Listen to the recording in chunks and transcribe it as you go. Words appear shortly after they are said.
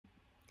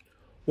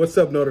What's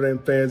up, Notre Dame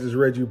fans? It's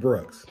Reggie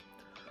Brooks.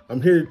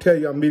 I'm here to tell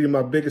you I'm meeting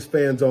my biggest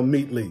fans on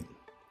Meat League.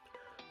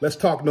 Let's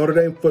talk Notre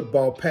Dame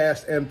football,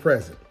 past and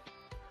present.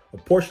 A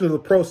portion of the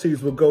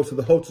proceeds will go to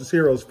the Hostess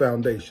Heroes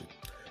Foundation,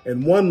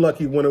 and one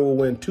lucky winner will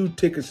win 2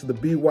 tickets to the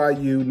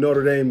BYU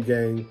Notre Dame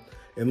game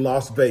in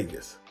Las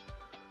Vegas.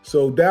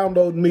 So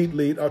download Meat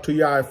League onto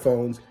your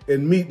iPhones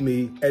and meet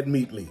me at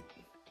Meat League.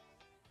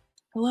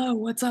 Hello,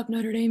 what's up,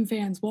 Notre Dame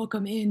fans?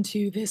 Welcome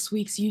into this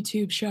week's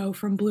YouTube show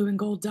from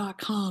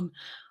blueandgold.com.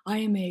 I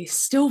am a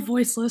still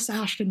voiceless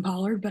Ashton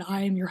Pollard, but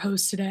I am your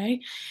host today,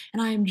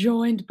 and I am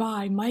joined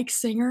by Mike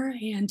Singer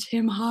and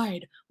Tim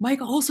Hyde.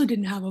 Mike also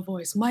didn't have a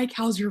voice. Mike,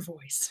 how's your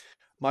voice?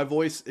 My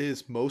voice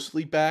is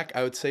mostly back.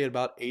 I would say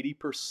about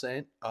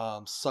 80%.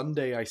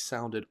 Sunday I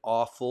sounded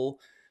awful,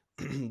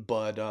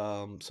 but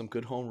some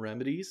good home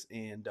remedies,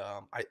 and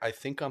I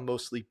think I'm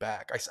mostly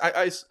back.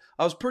 I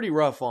was pretty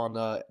rough on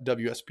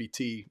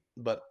WSPT,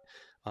 but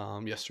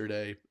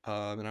yesterday,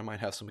 and I might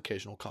have some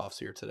occasional coughs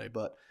here today.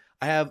 But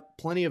I have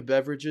plenty of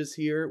beverages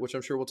here, which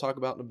I'm sure we'll talk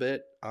about in a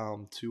bit,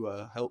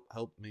 to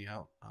help me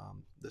out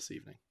this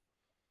evening.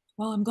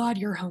 Well, I'm glad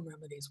your home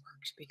remedies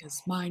worked because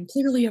mine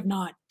clearly have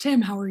not.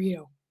 Tim, how are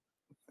you?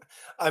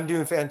 I'm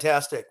doing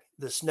fantastic.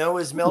 The snow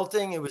is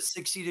melting. It was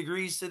 60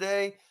 degrees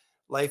today.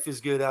 Life is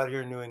good out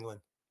here in New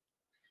England.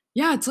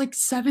 Yeah, it's like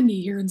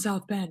 70 here in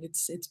South Bend.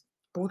 It's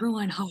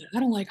borderline hot. I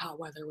don't like hot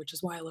weather, which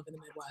is why I live in the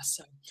Midwest.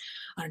 So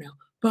I don't know.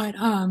 But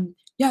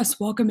yes,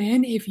 welcome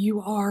in. If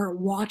you are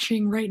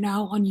watching right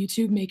now on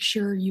YouTube, make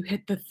sure you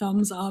hit the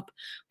thumbs up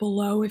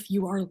below. If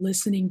you are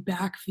listening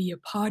back via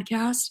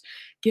podcast,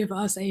 give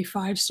us a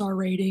 5-star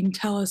rating.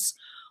 Tell us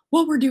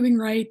what we're doing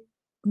right.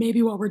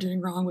 Maybe what we're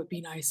doing wrong would be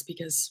nice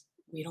because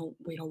we don't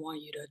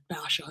want you to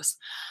bash us.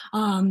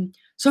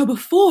 So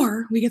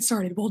before we get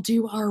started, we'll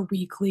do our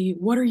weekly.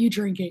 What are you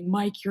drinking?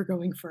 Mike, you're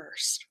going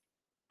first.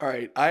 All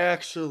right. I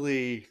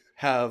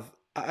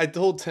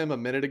told Tim a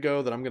minute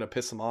ago that I'm going to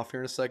piss him off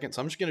here in a second.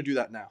 So I'm just going to do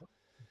that now.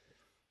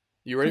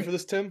 You ready for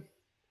this, Tim?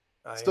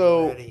 I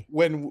am ready.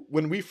 When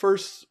I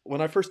first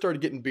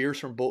started getting beers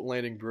from Bolton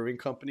Landing Brewing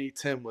Company,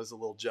 Tim was a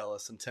little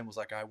jealous, and Tim was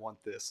like, I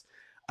want this.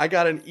 I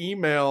got an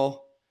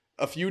email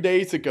a few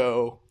days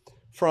ago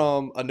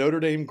from a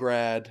Notre Dame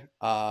grad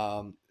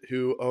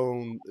who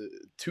owned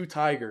 2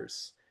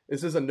 Tigers.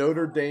 This is a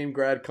Notre Dame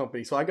grad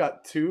company. So I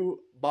got 2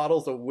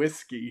 bottles of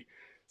whiskey.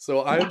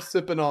 So I'm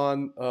sipping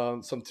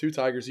on some 2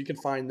 Tigers. You can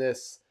find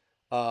this.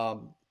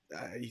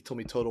 He told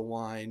me Total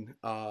Wine.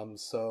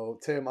 So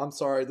Tim, I'm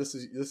sorry. This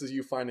is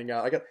you finding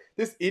out. I got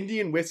this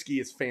Indian whiskey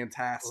is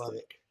fantastic. Love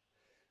it.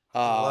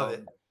 Love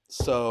it.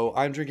 So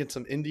I'm drinking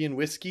some Indian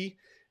whiskey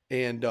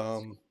and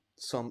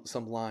some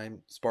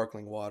lime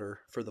sparkling water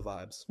for the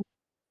vibes.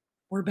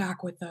 We're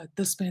back with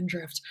the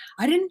Spindrift.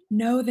 I didn't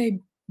know they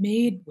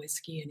made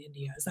whiskey in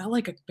India. Is that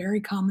like a very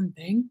common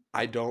thing?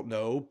 I don't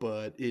know,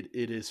 but it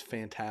is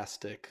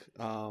fantastic.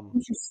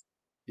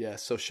 Yeah,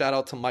 so shout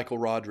out to Michael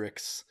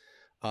Rodricks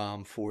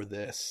for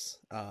this.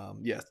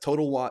 Yeah,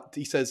 Total Wine.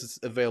 He says it's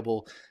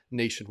available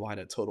nationwide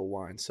at Total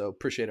Wine. So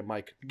appreciate it,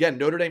 Mike. Again,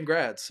 Notre Dame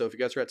grads. So if you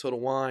guys are at Total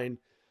Wine,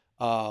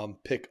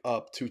 pick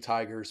up 2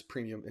 Tigers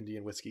premium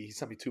Indian whiskey. He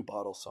sent me 2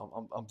 bottles,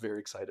 so I'm very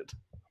excited.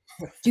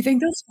 Do you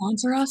think they'll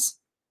sponsor us?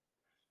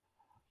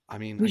 I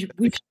mean,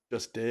 we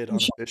just did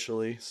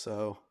unofficially,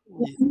 so.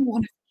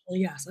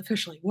 Yes,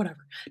 officially, whatever.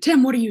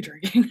 Tim, what are you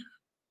drinking?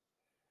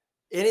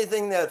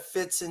 Anything that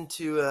fits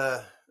into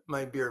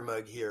my beer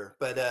mug here,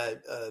 but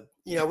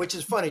which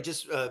is funny.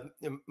 Just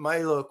my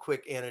little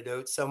quick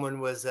anecdote.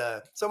 Someone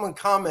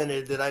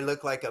commented that I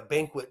look like a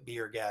banquet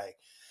beer guy,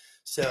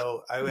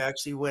 so I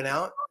actually went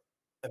out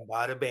and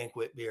bought a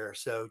banquet beer.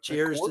 So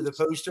cheers to the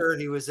poster.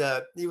 He was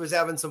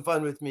having some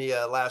fun with me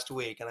last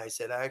week, and I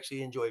said I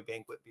actually enjoy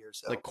banquet beer.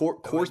 So like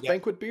Coors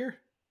banquet beer.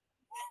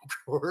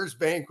 Coors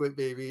banquet,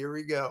 baby. Here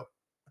we go.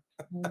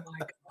 Oh my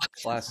god.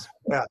 Class.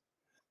 Yeah.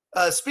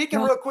 Speaking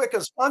real quick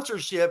of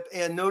sponsorship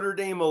and Notre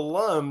Dame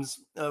alums,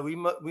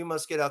 we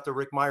must get out to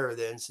Rick Meyer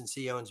then, since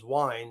he owns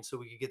wine, so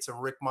we could get some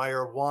Rick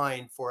Meyer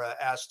wine for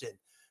Ashton.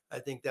 I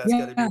think that's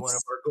got to be one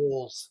of our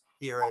goals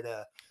here at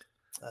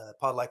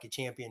Pod Like a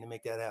Champion to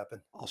make that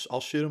happen.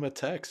 I'll shoot him a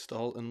text,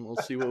 and we'll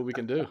see what we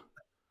can do.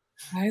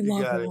 I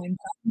love wine.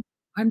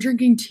 I'm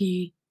drinking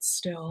tea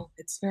still.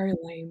 It's very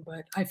lame,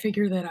 but I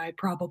figure that I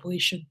probably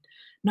should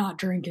not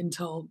drink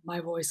until my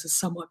voice is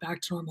somewhat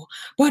back to normal.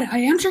 But I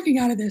am drinking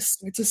out of this.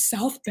 It's a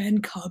South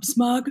Bend Cubs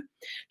mug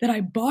that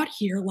I bought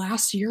here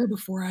last year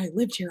before I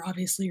lived here,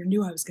 obviously, or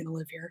knew I was going to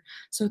live here.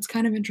 So it's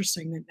kind of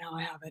interesting that now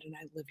I have it and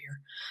I live here.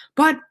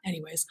 But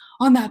anyways,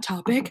 on that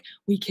topic,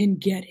 we can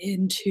get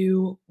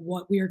into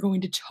what we are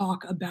going to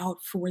talk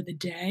about for the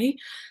day.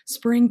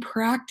 Spring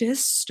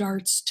practice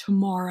starts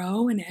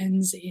tomorrow and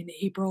ends in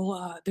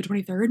April the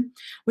 23rd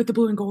with the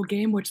Blue and Gold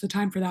game, which the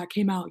time for that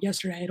came out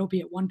yesterday. It'll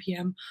be at 1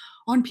 p.m.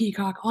 on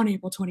Peacock on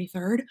April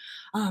 23rd.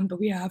 But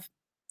we have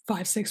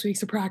 5-6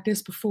 weeks of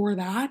practice before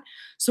that.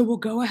 So we'll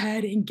go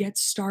ahead and get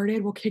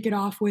started. We'll kick it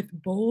off with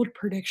bold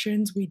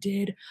predictions. We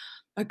did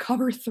a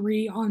cover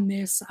 3 on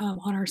this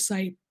on our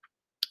site.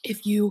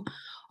 If you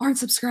aren't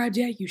subscribed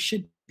yet, you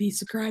should be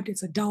subscribed.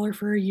 It's $1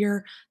 for a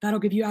year. That'll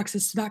give you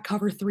access to that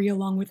cover 3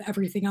 along with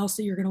everything else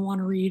that you're going to want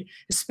to read,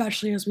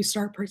 especially as we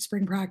start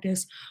spring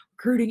practice.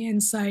 Recruiting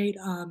insight,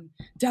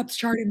 depth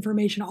chart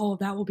information, all of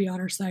that will be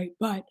on our site.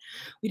 But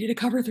we did a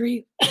cover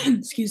 3,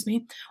 excuse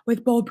me,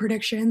 with bold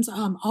predictions.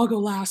 I'll go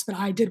last, but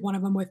I did one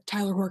of them with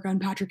Tyler Horka and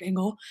Patrick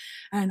Engel,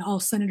 and I'll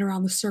send it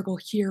around the circle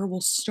here.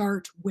 We'll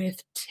start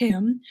with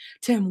Tim.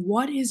 Tim,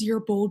 what is your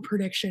bold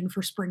prediction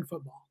for spring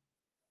football?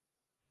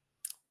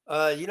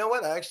 You know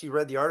what? I actually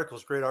read the article.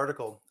 It's a great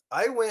article.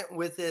 I went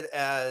with it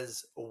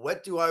as,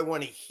 what do I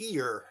want to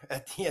hear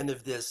at the end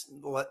of this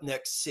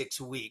next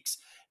 6 weeks?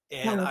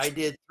 And I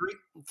did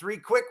three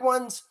quick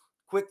ones,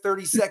 quick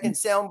 30-second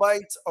sound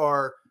bites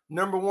are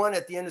number one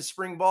at the end of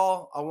spring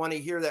ball. I want to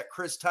hear that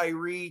Chris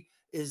Tyree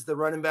is the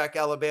running back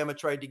Alabama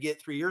tried to get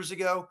 3 years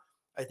ago.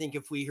 I think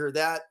if we hear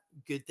that,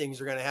 good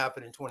things are going to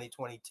happen in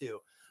 2022.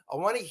 I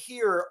want to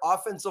hear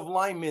offensive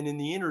linemen in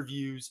the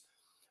interviews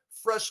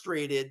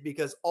frustrated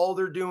because all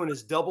they're doing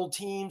is double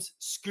teams,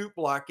 scoop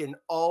blocking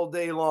all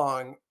day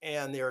long,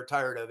 and they're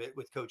tired of it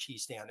with Coach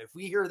Hiestand. If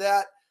we hear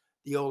that,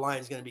 the O-line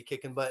is going to be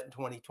kicking butt in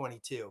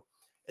 2022.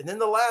 And then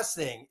the last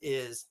thing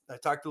is, I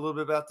talked a little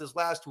bit about this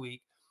last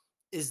week,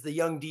 is the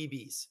young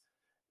DBs.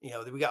 You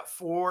know, we got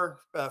 4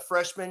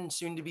 freshmen,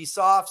 soon to be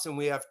softs, and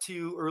we have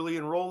 2 early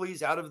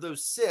enrollees. Out of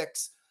those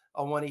 6,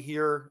 I want to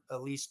hear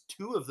at least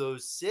 2 of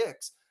those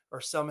 6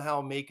 are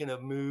somehow making a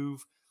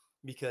move,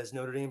 because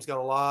Notre Dame's got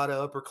a lot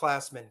of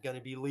upperclassmen going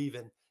to be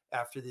leaving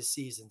after this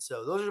season.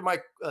 So those are my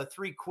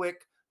 3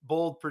 quick,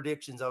 bold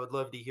predictions I would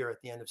love to hear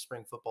at the end of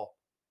spring football.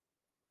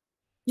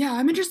 Yeah,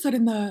 I'm interested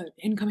in the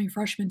incoming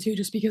freshmen too,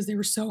 just because they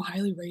were so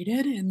highly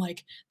rated, and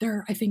like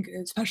I think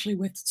especially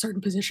with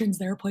certain positions,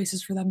 there are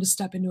places for them to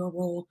step into a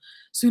role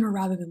sooner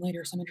rather than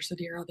later. So I'm interested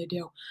to hear how they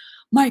do.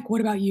 Mike,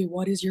 what about you?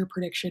 What is your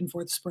prediction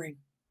for the spring?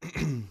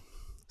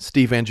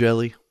 Steve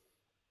Angeli.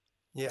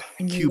 Yeah.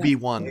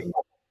 QB1.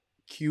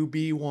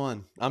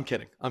 QB1. I'm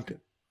kidding. A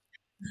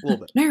little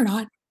bit. No, you're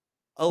not.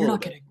 You're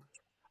not kidding.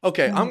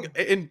 Okay, I'm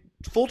in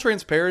full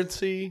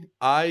transparency.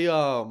 I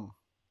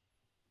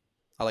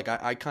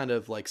kind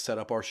of like set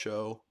up our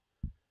show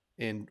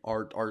and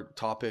our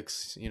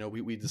topics, you know,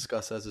 we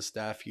discuss as a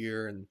staff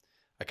here, and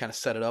I kind of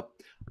set it up.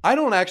 I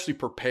don't actually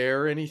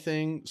prepare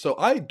anything, so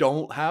I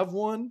don't have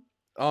one.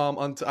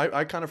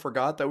 I kind of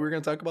forgot that we were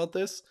going to talk about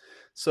this,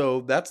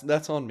 so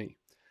that's on me.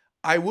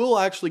 I will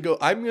actually go.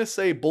 I'm going to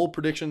say bold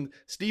prediction.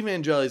 Steve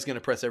Angeli is going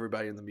to press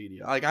everybody in the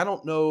media. Like, I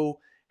don't know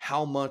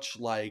how much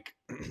like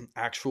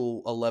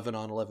actual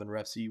 11-on-11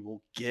 reps he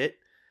will get.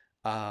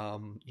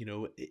 You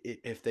know,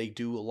 if they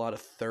do a lot of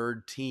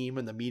third team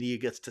and the media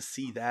gets to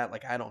see that,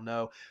 like, I don't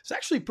know. It's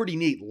actually pretty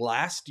neat.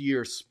 Last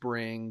year,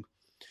 spring,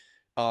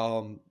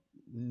 no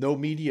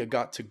media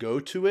got to go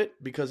to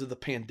it because of the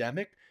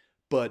pandemic,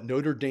 but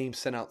Notre Dame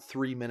sent out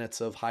 3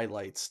 minutes of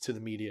highlights to the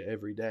media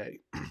every day.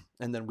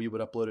 And then we would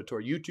upload it to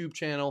our YouTube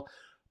channel.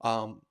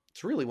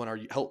 It's really when our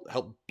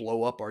help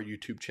blow up our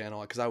YouTube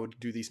channel, because I would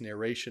do these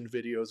narration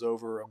videos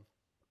over them.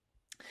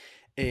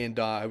 And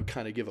I would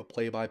kind of give a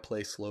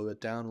play-by-play, slow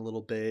it down a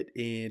little bit.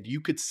 And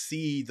you could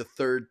see the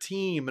third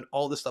team and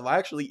all this stuff. I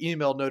actually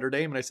emailed Notre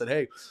Dame and I said,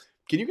 hey,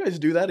 can you guys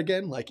do that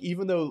again? Like,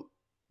 even though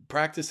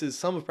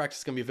some of practice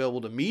is going to be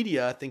available to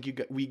media, I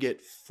think we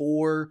get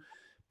 4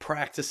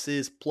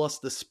 practices plus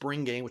the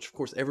spring game, which of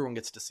course everyone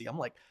gets to see. I'm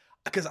like,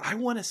 because I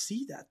want to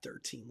see that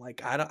third team.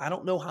 Like, I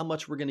don't know how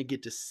much we're going to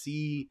get to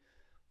see,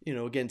 you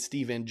know, again,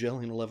 Steve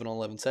Angeli in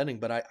 11-on-11 setting.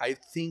 But I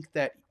think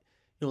that,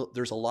 you know,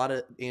 there's a lot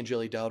of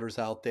Angeli doubters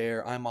out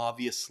there. I'm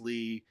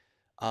obviously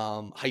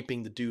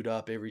hyping the dude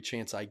up every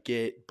chance I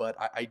get, but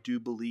I do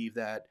believe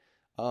that,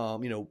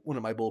 you know, one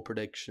of my bold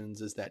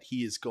predictions is that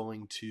he is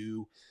going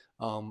to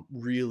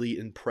really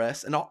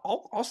impress. And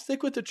I'll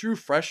stick with the true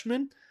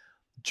freshman.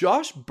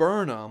 Josh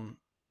Burnham,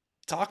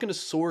 talking to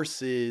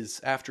sources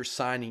after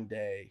signing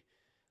day,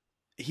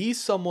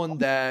 he's someone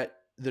that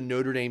the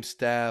Notre Dame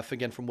staff,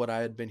 again, from what I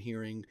had been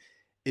hearing,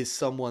 is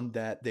someone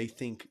that they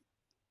think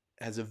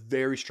has a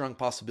very strong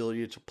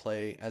possibility to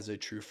play as a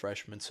true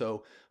freshman.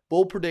 So,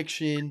 bold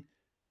prediction,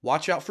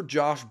 watch out for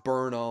Josh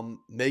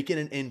Burnham making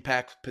an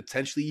impact,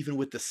 potentially even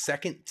with the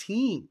second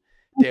team,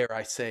 dare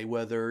I say,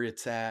 whether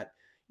it's at,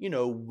 you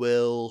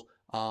know,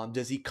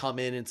 does he come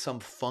in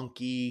some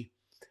funky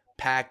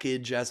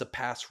package as a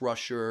pass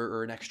rusher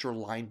or an extra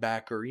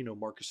linebacker, you know,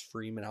 Marcus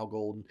Freeman, Al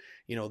Golden,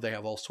 you know, they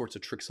have all sorts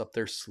of tricks up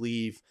their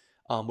sleeve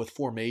with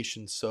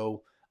formation.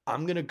 So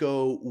I'm going to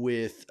go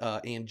with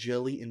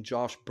Angeli and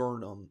Josh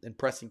Burnham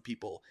impressing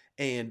people,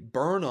 and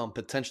Burnham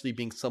potentially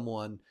being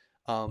someone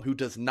who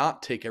does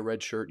not take a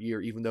redshirt year,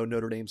 even though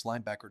Notre Dame's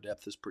linebacker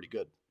depth is pretty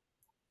good.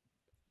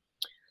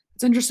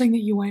 It's interesting that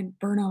you went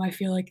Burnham. I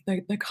feel like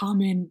the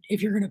common,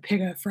 if you're going to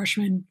pick a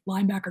freshman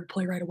linebacker to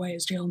play right away,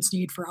 is Jalen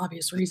Sneed for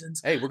obvious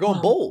reasons. Hey, we're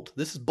going bold.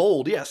 This is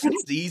bold. Yeah,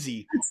 Sneed's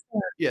easy.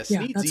 Yeah,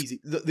 Sneed's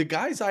easy. The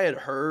guys I had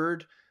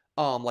heard,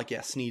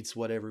 Sneed's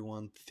what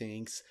everyone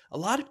thinks. A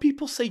lot of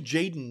people say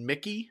Jaden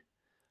Mickey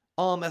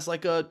as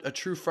like a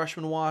true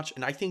freshman watch,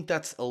 and I think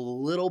that's a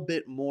little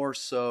bit more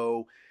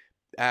so,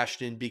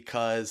 Ashton,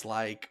 because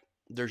like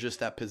there's just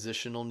that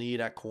positional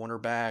need at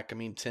cornerback. I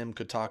mean, Tim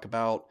could talk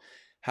about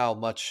how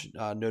much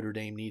Notre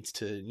Dame needs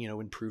to,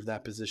 improve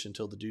that position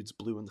until the dude's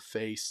blue in the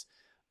face.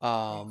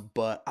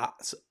 But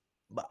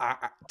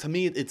to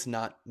me, it's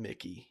not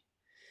Mickey.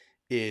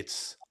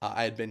 It's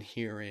I had been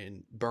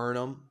hearing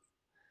Burnham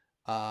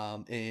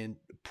and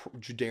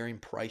Jadarian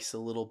Price a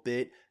little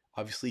bit,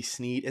 obviously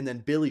Snead, and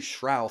then Billy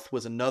Schrauth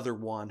was another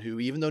one who,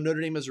 even though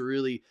Notre Dame has a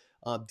really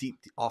deep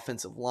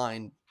offensive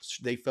line,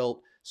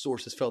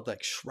 sources felt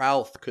like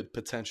Schrauth could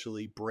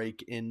potentially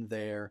break in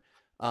there.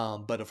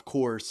 But of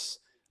course,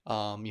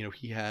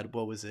 he had,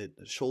 what was it,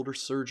 shoulder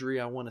surgery,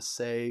 I want to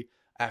say,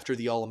 after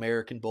the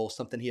All-American Bowl,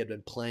 something he had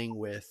been playing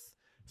with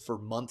for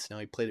months now.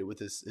 He played it with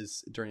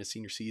his during his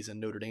senior season.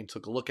 Notre Dame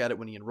took a look at it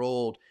when he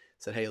enrolled,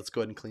 said, "Hey, let's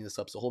go ahead and clean this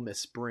up." So he'll miss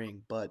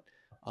spring, but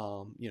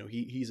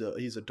he's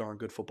a darn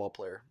good football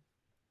player.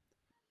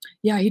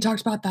 Yeah, he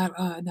talked about that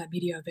in that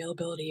media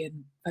availability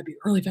in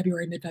early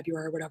February,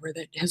 mid-February, whatever,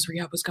 that his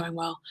rehab was going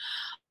well.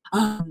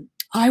 I'll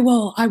give a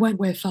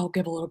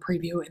little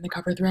preview in the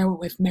cover 3. I went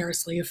with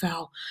Maris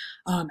Liufau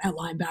at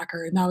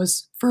linebacker, and that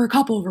was for a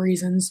couple of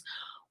reasons.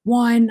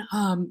 One,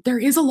 there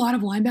is a lot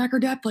of linebacker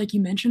depth, like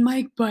you mentioned,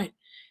 Mike, but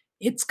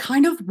it's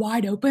kind of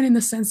wide open in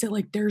the sense that,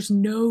 like, there's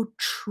no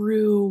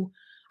true.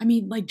 I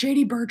mean, like,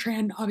 J.D.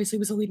 Bertrand obviously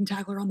was a leading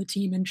tackler on the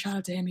team, and shout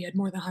out to him. He had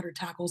more than 100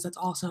 tackles. That's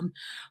awesome.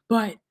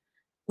 But,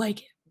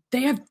 like,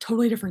 they have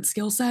totally different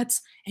skill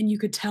sets, and you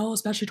could tell,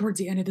 especially towards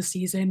the end of the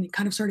season,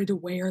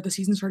 the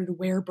season started to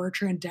wear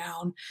Bertrand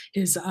down.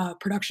 His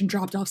production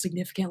dropped off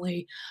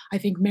significantly. I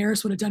think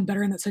Maris would have done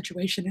better in that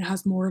situation. It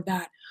has more of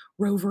that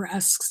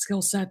Rover-esque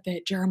skill set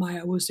that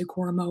Jeremiah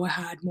Owusu-Koramoah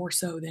had, more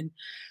so than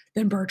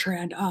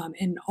Bertrand.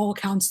 In all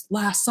accounts,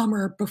 last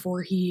summer,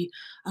 before he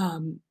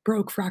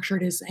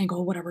fractured his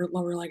ankle, whatever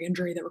lower leg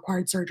injury that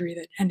required surgery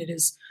that ended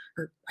his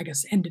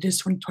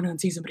 2021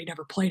 season, but he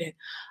never played it.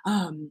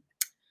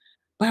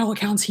 By all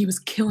accounts, he was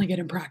killing it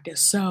in practice.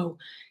 So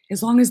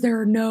as long as there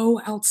are no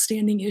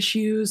outstanding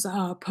issues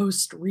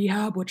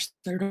post-rehab, which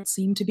there don't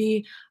seem to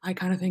be, I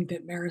kind of think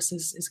that Maris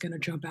is going to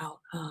jump out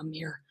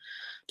here.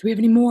 Do we have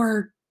any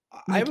more?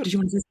 I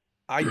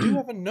do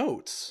have a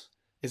note.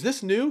 Is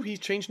this new? He's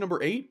changed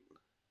number 8?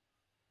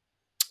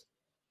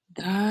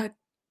 That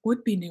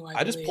would be new, I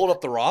believe. Just pulled up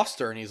the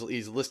roster, and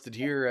he's listed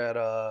here at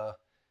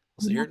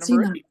here at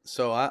number 8.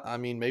 So I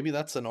mean, maybe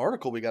that's an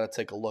article we got to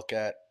take a look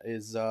at.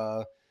 Is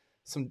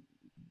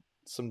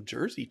some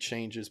jersey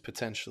changes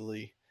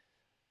potentially.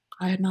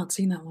 I had not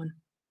seen that one,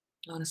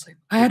 honestly.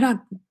 I had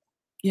not.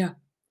 Yeah.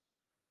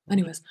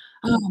 Anyways,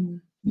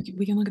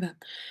 we can look at that.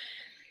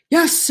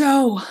 Yeah,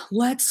 so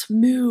let's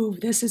move.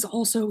 This is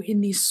also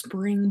in the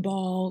spring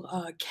ball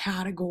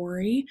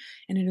category,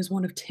 and it is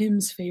one of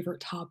Tim's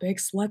favorite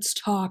topics. Let's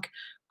talk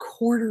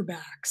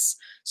quarterbacks.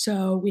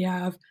 So we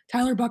have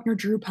Tyler Buchner,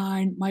 Drew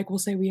Pine. Mike will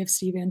say we have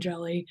Steve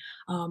Angeli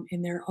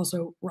in there.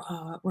 Also,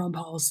 Ron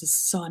Paulus'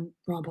 son,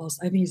 Ron Paulus.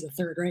 I think he's the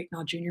third, right?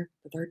 Not junior,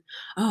 the third.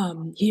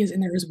 He is in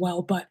there as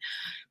well. But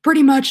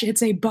pretty much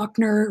it's a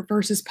Buchner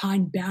versus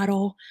Pine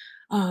battle.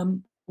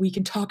 We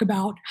can talk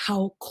about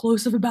how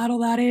close of a battle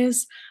that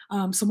is.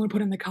 Someone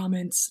put in the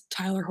comments,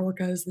 Tyler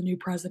Horka is the new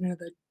president of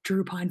the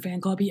Drew Pine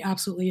fan club. He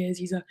absolutely is.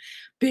 He's a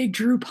big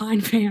Drew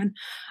Pine fan.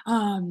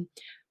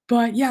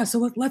 But yeah,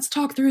 so let's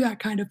talk through that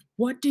kind of.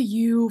 What do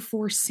you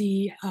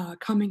foresee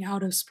coming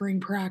out of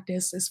spring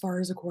practice as far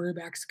as the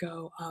quarterbacks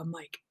go,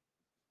 Mike?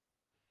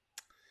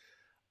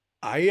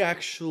 I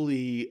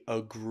actually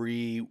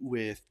agree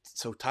with,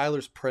 so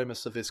Tyler's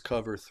premise of his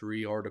cover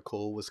 3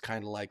 article was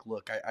kind of like,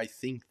 look, I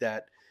think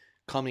that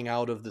coming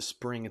out of the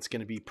spring, it's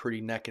going to be pretty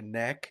neck and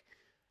neck.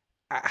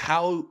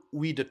 How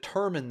we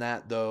determine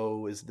that,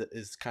 though, is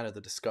kind of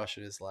the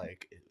discussion. Is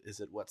like, is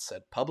it what's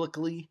said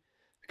publicly?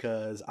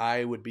 Because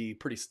I would be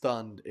pretty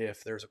stunned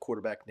if there's a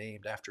quarterback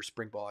named after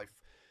spring ball.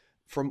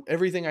 From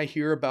everything I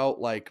hear about,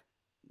 like,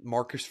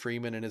 Marcus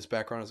Freeman and his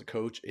background as a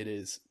coach, it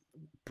is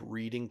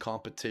breeding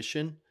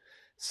competition.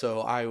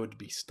 So I would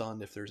be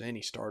stunned if there's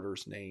any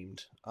starters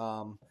named.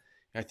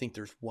 I think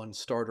there's one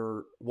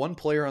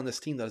player on this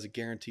team that has a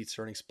guaranteed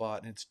starting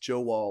spot, and it's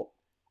Joe Alt.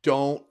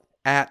 Don't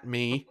at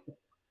me.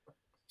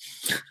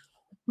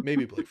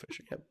 Maybe Blake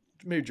Fisher. Yeah,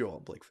 maybe Joe Alt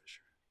and Blake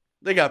Fisher.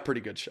 They got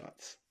pretty good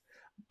shots.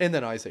 And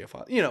then Isaiah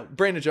Fox.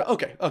 Brandon Jones.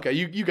 Okay.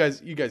 You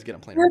guys get him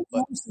playing. Jarrett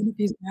Patterson, if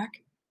he's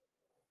back.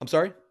 I'm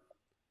sorry?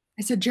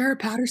 I said Jarrett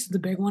Patterson's the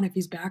big one if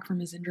he's back from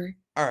his injury.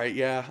 All right.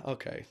 Yeah.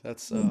 Okay.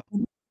 That's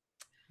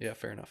yeah,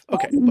 fair enough.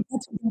 Okay.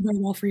 That's very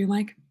well for you,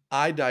 Mike.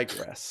 I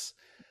digress.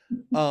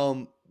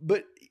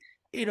 But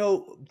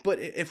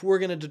if we're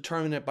going to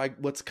determine it by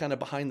what's kind of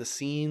behind the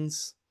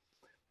scenes,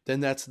 then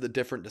that's the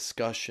different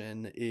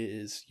discussion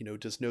is,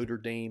 does Notre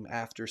Dame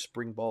after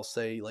spring ball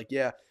say, like,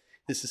 yeah,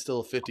 this is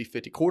still a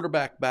 50-50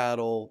 quarterback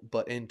battle,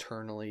 but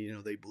internally,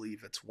 they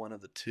believe it's one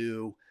of the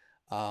two.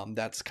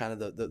 That's kind of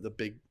the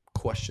big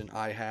question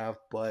I have,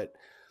 but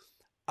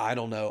I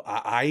don't know.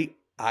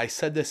 I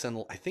said this,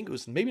 and I think it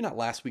was maybe not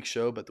last week's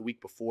show, but the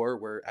week before,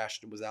 where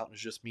Ashton was out and it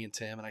was just me and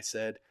Tim, and I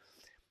said,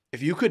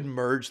 if you could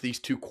merge these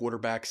two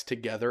quarterbacks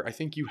together, I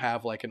think you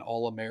have like an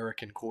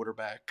all-American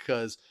quarterback,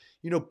 because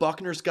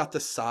Buckner's got the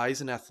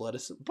size and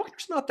athleticism.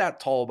 Buckner's not that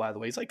tall, by the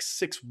way. He's like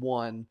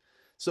 6'1".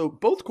 So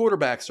both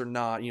quarterbacks are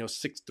not,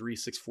 6'3",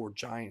 6'4"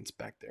 giants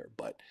back there.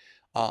 But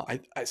I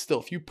still,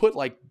 if you put,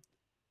 like,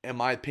 in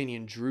my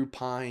opinion, Drew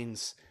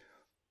Pines,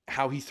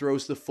 how he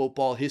throws the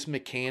football, his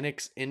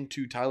mechanics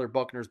into Tyler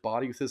Buckner's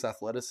body with his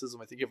athleticism,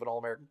 I think you have an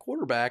All-American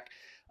quarterback.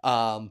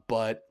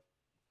 But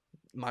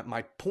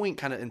my point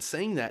kind of in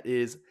saying that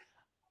is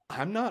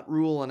I'm not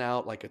ruling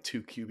out like a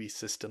 2 QB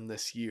system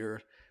this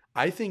year.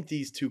 I think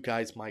these two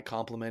guys might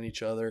complement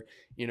each other.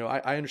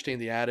 I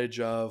understand the adage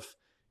of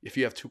if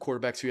you have two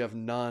quarterbacks, you have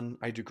none.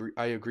 I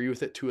agree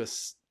with it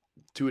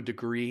to a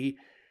degree,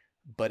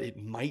 but it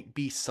might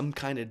be some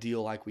kind of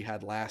deal like we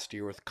had last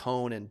year with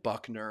Cohn and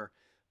Buckner,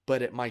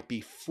 but it might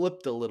be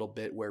flipped a little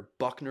bit where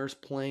Buckner's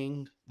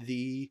playing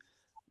the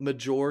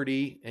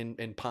majority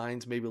and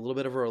Pines maybe a little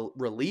bit of a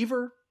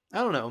reliever.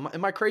 I don't know.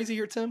 Am I crazy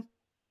here, Tim?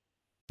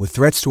 With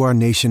threats to our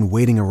nation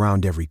waiting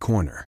around every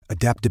corner,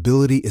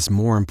 adaptability is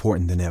more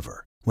important than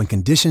ever. When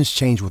conditions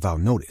change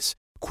without notice,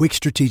 quick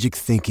strategic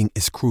thinking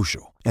is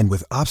crucial. And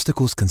with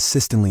obstacles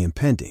consistently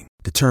impending,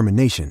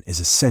 determination is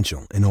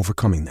essential in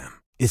overcoming them.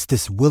 It's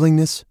this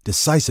willingness,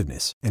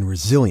 decisiveness, and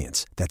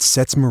resilience that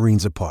sets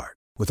Marines apart.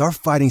 With our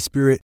fighting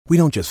spirit, we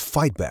don't just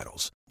fight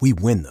battles, we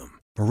win them.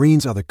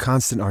 Marines are the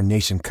constant our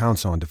nation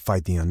counts on to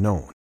fight the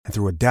unknown. And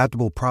through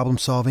adaptable problem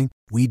solving,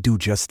 we do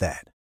just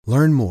that.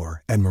 Learn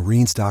more at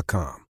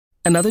marines.com.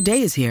 Another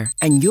day is here,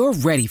 and you're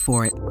ready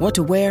for it. What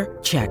to wear?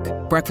 Check.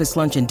 Breakfast,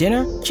 lunch, and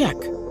dinner? Check.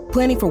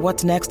 Planning for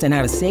what's next and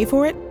how to save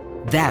for it?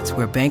 That's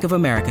where Bank of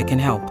America can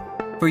help.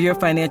 For your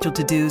financial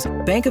to-dos,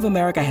 Bank of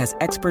America has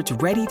experts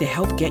ready to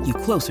help get you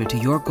closer to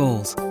your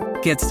goals.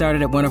 Get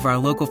started at one of our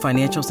local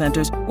financial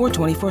centers or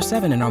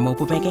 24/7 in our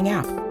mobile banking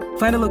app.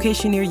 Find a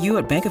location near you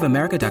at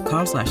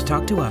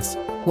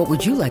bankofamerica.com/talktous. What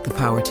would you like the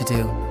power to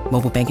do?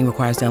 Mobile banking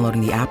requires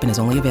downloading the app and is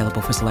only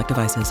available for select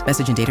devices.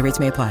 Message and data rates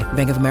may apply.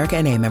 Bank of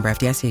America NA, member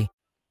FDIC.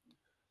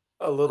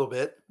 A little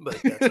bit,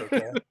 but that's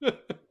okay. Okay.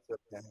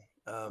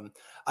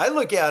 I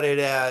look at it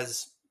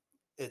as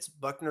it's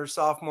Buckner's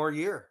sophomore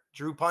year.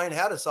 Drew Pine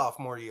had a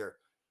sophomore year.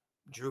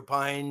 Drew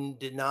Pine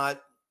did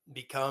not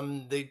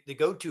become the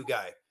go-to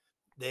guy.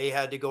 They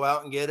had to go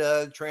out and get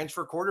a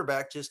transfer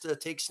quarterback just to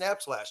take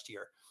snaps last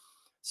year.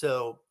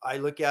 So I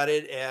look at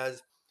it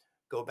as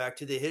go back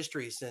to the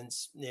history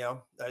since,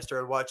 I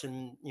started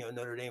watching,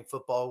 Notre Dame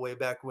football way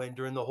back when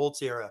during the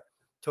Holtz era.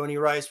 Tony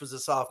Rice was a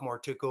sophomore,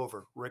 took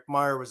over. Rick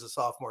Meyer was a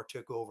sophomore,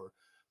 took over.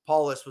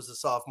 Paulus was a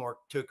sophomore,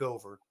 took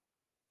over.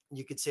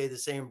 You could say the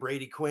same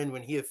Brady Quinn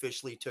when he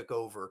officially took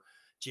over.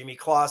 Jimmy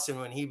Clausen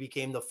when he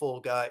became the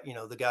full guy,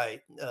 the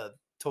guy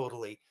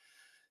totally.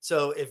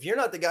 So if you're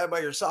not the guy by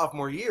your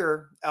sophomore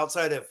year,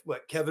 outside of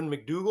Kevin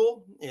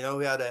McDougal, who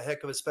had a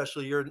heck of a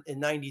special year in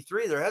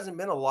 '93, there hasn't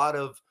been a lot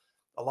of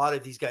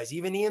these guys.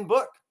 Even Ian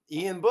Book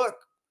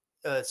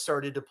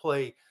started to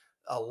play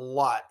a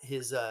lot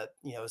his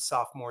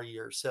sophomore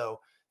year. So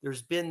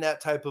there's been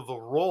that type of a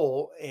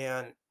role,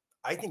 and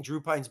I think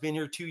Drew Pine's been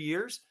here 2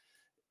 years.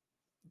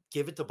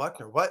 Give it to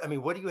Buckner. What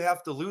do you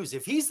have to lose?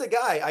 If he's the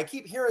guy, I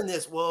keep hearing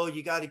this, well,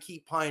 you got to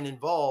keep Pine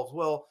involved.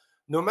 Well,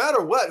 no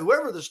matter what,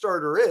 whoever the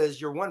starter is,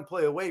 you're one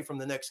play away from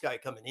the next guy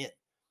coming in.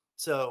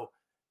 So,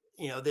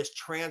 this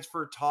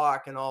transfer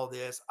talk and all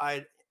this,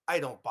 I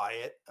don't buy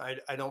it.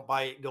 I don't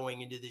buy it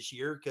going into this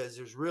year because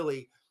there's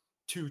really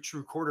two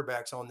true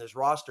quarterbacks on this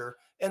roster,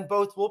 and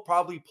both will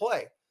probably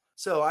play.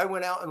 So I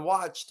went out and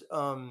watched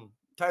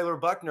Tyler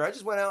Buckner. I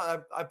just went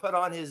out. I put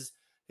on his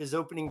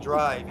opening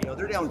drive.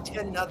 They're down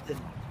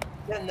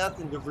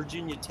 10-0 to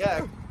Virginia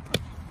Tech,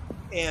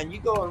 and you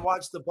go and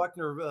watch the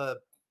Buckner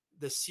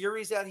the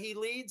series that he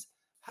leads.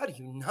 How do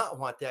you not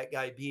want that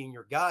guy being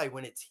your guy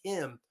when it's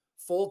him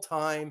full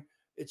time?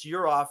 It's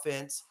your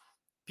offense.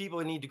 People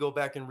need to go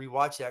back and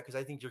rewatch that because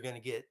I think you're going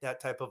to get that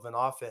type of an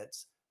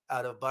offense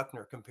out of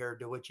Buckner compared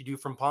to what you do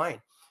from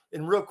Pine.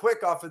 And real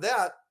quick off of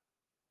that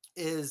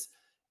is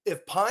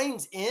if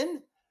Pine's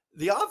in,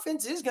 the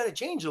offense is going to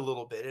change a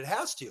little bit. It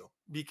has to,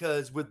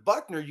 because with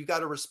Buckner, you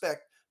got to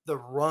respect the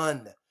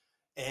run,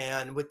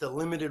 and with the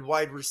limited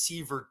wide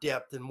receiver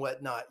depth and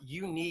whatnot,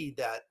 you need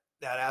that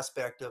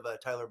aspect of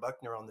Tyler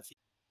Buckner on the field.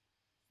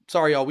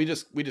 Sorry, y'all. We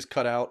just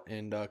cut out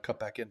and cut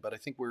back in, but I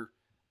think we're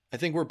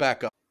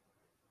back up.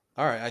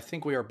 All right, I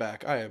think we are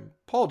back. I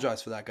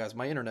apologize for that, guys.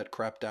 My internet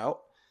crapped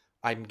out.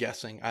 I'm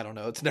guessing. I don't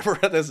know. This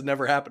has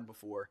never happened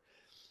before.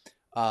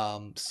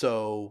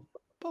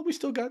 But we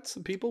still got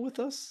some people with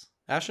us.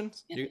 Ashen?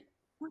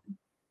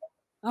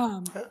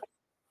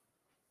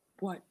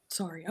 What?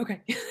 Sorry.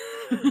 Okay.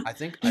 I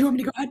think. Do you want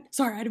me to go ahead?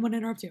 Sorry, I didn't want to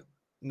interrupt you.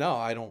 No,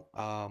 I don't.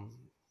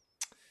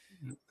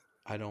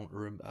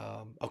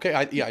 Okay.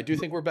 I do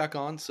think we're back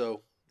on.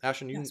 So,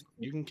 Ashen, you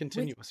can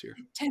continue us here.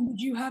 Tim,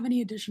 did you have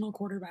any additional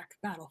quarterback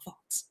battle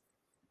thoughts?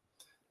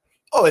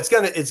 Oh, it's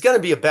gonna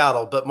be a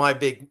battle, but my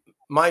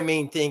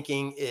main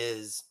thinking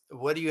is,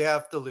 what do you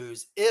have to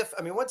lose? If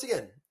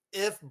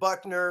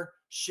Buckner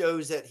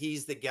shows that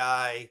he's the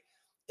guy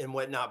and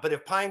whatnot, but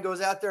if Pine goes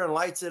out there and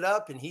lights it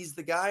up and he's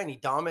the guy and he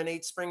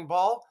dominates spring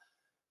ball,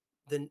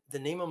 then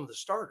name him the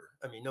starter.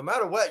 I mean, no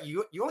matter what,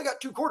 you only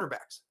got 2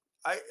 quarterbacks.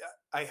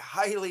 I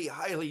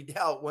highly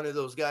doubt one of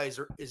those guys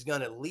is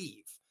going to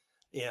leave.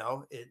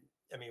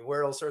 I mean,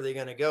 where else are they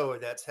going to go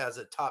that has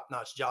a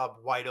top-notch job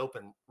wide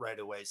open right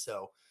away?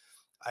 So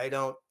I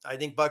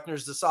think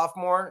Buckner's the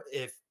sophomore.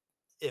 If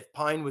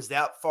Pine was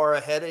that far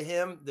ahead of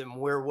him, then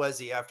where was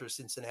he after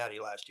Cincinnati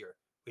last year?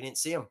 We didn't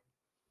see him.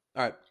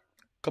 All right.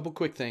 Couple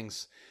quick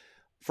things.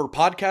 For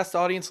podcast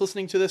audience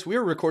listening to this, we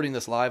are recording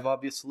this live,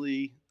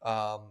 obviously,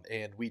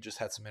 and we just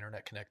had some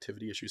internet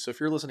connectivity issues. So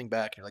if you're listening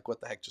back and you're like, what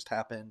the heck just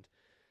happened?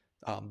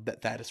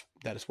 That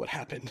is what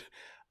happened.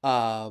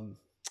 Tim,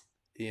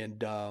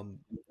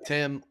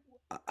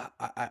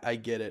 I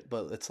get it,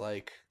 but it's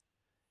like,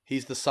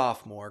 he's the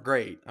sophomore.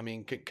 Great. I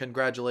mean,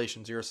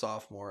 congratulations. You're a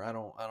sophomore. I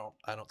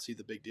don't see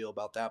the big deal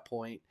about that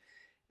point.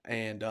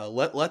 And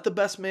let the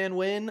best man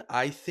win.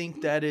 I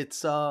think that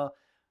it's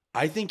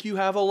I think you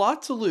have a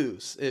lot to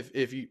lose if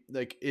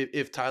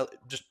Tyler,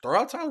 just throw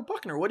out Tyler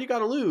Buchner. What do you got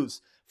to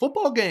lose?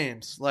 Football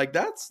games. Like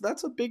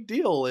that's a big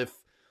deal.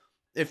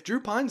 If Drew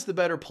Pine's the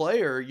better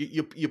player,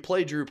 you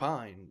play Drew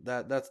Pine.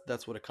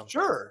 That's what it comes.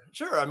 Sure.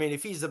 I mean,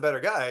 if he's the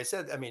better guy,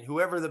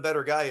 whoever the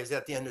better guy is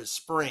at the end of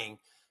spring,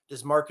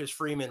 does Marcus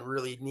Freeman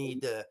really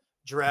need to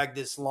drag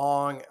this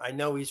long? I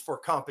know he's for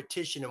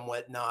competition and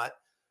whatnot,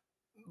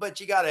 but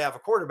you got to have a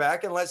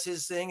quarterback, unless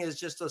his thing is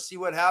just to see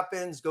what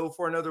happens, go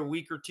for another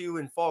week or 2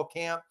 in fall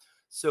camp,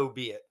 so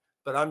be it.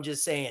 But I'm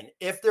just saying,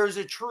 if there's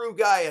a true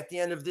guy at the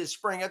end of this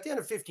spring, at the end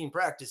of 15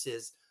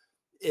 practices,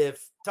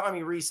 if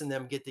Tommy Reese and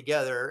them get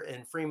together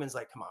and Freeman's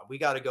like, come on, we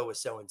got to go with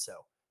so-and-so.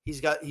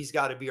 He's got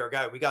to be our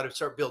guy. We got to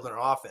start building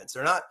our offense.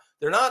 They're not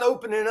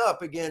opening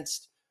up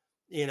against,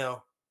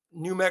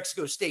 New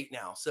Mexico State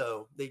now.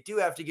 So they do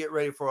have to get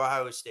ready for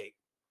Ohio State.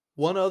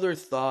 One other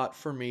thought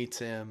for me,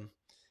 Tim,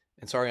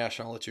 and sorry,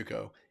 Ashton, I'll let you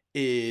go,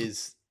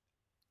 is,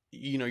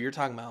 you're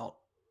talking about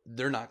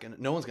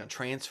no one's going to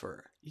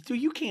transfer.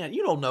 You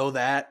don't know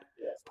that.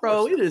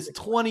 Bro, it is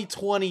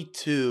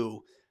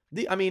 2022.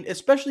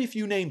 Especially if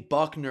you name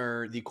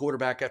Buchner the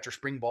quarterback after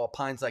spring ball,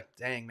 Pine's like,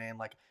 dang, man,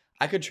 like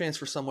I could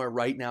transfer somewhere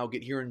right now,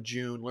 get here in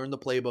June, learn the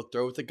playbook,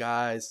 throw with the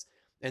guys,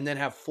 and then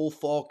have full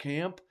fall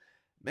camp.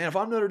 Man, if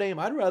I'm Notre Dame,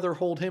 I'd rather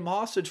hold him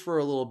hostage for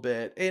a little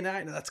bit. And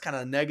that's kind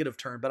of a negative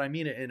term, but I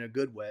mean it in a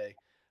good way,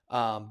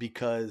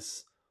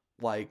 because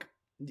like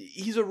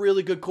he's a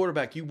really good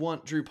quarterback. You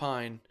want Drew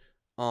Pine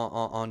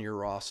on your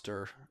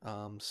roster.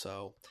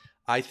 So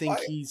I think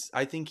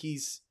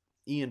he's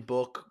Ian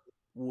Book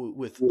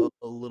with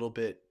a little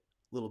bit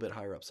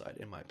higher upside,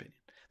 in my opinion.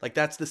 Like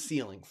that's the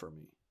ceiling for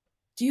me.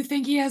 Do you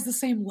think he has the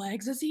same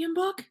legs as Ian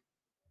Book?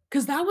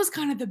 Because that was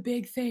kind of the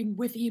big thing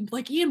with Ian.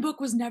 Like Ian Book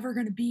was never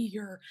going to be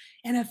your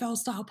NFL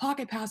style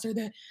pocket passer.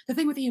 The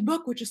thing with Ian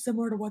Book, which is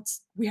similar to what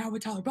we have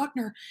with Tyler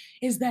Buchner,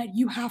 is that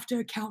you have to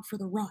account for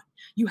the run.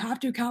 You have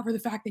to account for the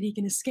fact that he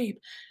can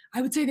escape.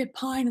 I would say that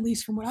Pine, at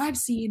least from what I've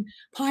seen,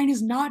 Pine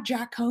is not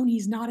Jack Cohn.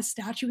 He's not a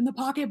statue in the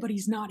pocket, but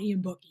he's not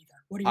Ian Book either.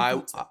 What are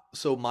your thoughts?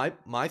 So my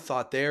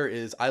thought there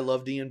is I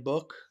loved Ian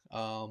Book.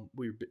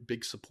 We're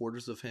big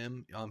supporters of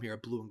him here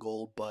at Blue and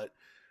Gold, but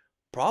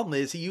problem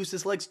is he used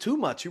his legs too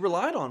much. He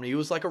relied on me. He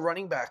was like a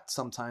running back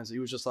sometimes. He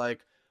was just like,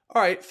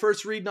 all right,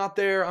 first read not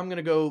there. I'm going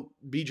to go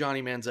be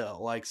Johnny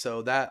Manziel. Like,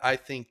 so that I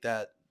think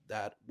that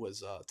was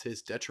to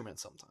his detriment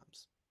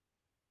sometimes.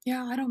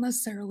 Yeah, I don't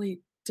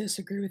necessarily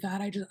disagree with that.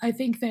 I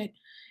think that,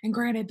 and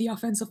granted, the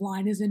offensive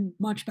line is in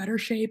much better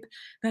shape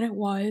than it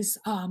was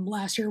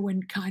last year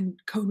when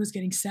Cohn was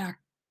getting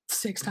sacked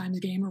 6 times a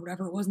game or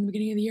whatever it was in the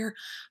beginning of the year.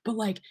 But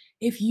like,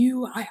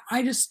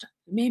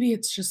 maybe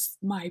it's just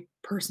my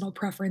personal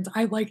preference.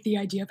 I like the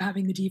idea of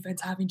having the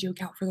defense having to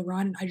account for the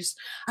run. And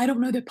I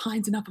don't know that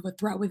Pine's enough of a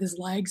threat with his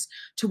legs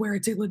to where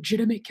it's a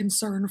legitimate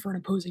concern for an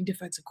opposing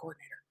defensive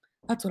coordinator.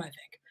 That's what I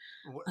think.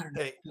 I don't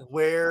know. Hey,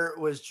 where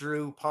was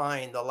Drew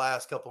Pine the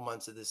last couple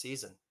months of the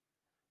season?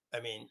 I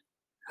mean,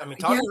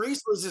 Tommy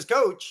Reese was his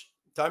coach.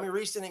 Tommy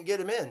Reese didn't get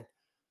him in.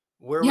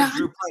 Where was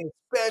Drew Pine,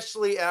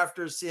 especially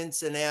after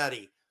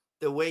Cincinnati?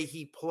 The way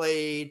he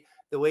played,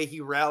 the way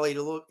he rallied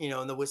a little,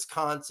 in the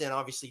Wisconsin,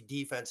 obviously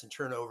defense and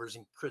turnovers,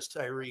 and Chris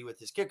Tyree with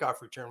his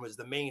kickoff return was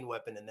the main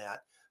weapon in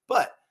that.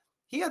 But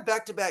he had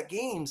back-to-back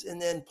games and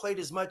then played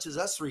as much as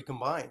us 3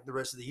 combined the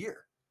rest of the year.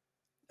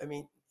 I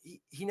mean,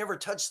 he never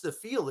touched the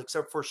field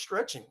except for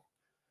stretching.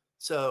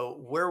 So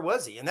where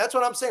was he? And that's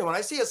what I'm saying. When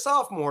I see a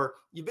sophomore,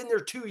 you've been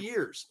there 2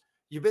 years.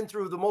 You've been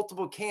through the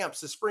multiple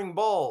camps, the spring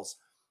balls.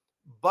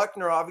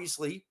 Buchner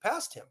obviously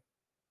passed him.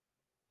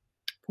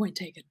 Point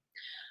taken.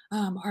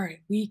 All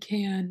right, we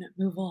can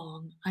move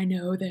along. I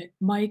know that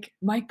Mike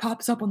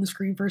pops up on the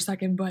screen for a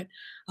second, but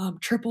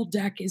Triple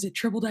Deck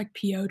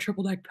PO,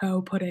 Triple Deck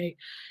Po put a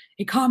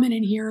comment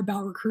in here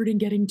about recruiting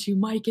getting to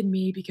Mike and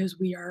me because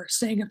we are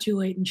staying up too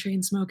late and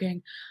chain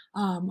smoking.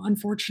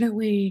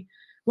 Unfortunately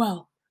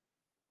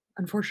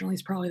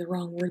is probably the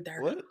wrong word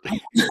there. What?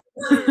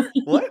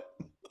 What?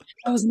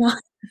 That was not.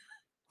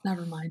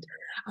 Never mind.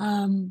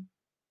 I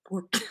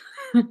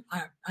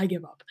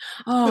give up.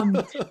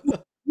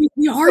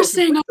 We are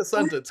staying up.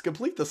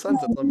 Complete the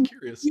sentence. I'm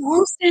curious. We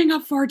are staying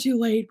up far too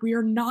late. We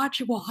are not.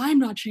 Well, I'm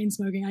not chain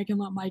smoking. I can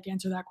let Mike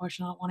answer that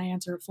question. I don't want to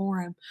answer it for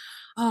him.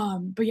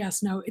 But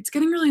yes, no, it's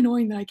getting really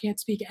annoying that I can't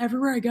speak.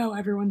 Everywhere I go,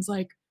 everyone's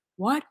like,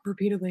 "What?"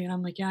 repeatedly, and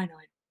I'm like, "Yeah, I know.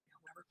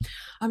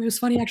 It was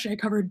funny, actually. I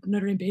covered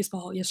Notre Dame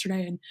baseball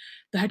yesterday, and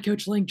the head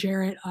coach, Link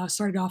Jarrett,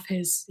 started off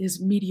his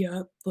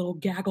media little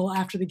gaggle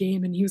after the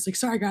game, and he was like,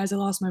 "Sorry, guys, I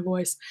lost my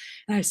voice."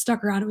 And I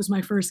stuck around. It was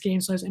my first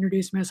game, so I was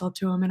introducing myself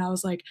to him, and I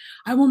was like,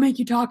 "I won't make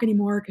you talk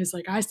anymore because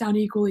like I sound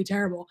equally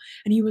terrible."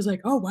 And he was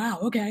like, "Oh wow,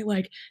 okay."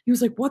 Like he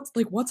was like,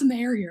 "What's in the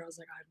air here?" I was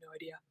like, "I have no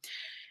idea."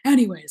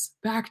 Anyways,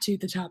 back to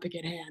the topic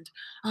at hand.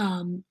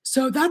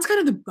 So that's kind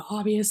of the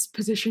obvious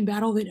position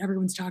battle that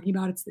everyone's talking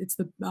about. It's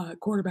the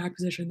quarterback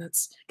position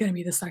that's going to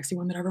be the sexy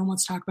one that everyone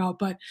wants to talk about.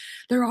 But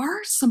there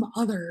are some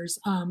others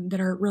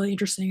that are really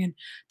interesting. And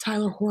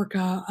Tyler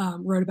Horka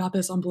wrote about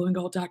this on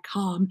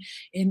blueandgold.com.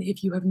 And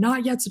if you have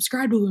not yet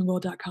subscribed to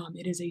blueandgold.com,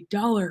 it is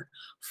 $1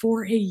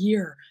 for a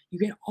year. You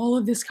get all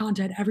of this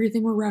content,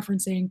 everything we're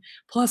referencing,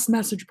 plus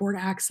message board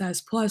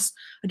access, plus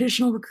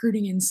additional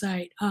recruiting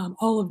insight,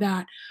 all of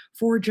that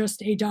for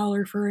just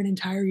 $1 for an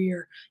entire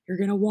year. You're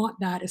going to want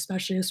that,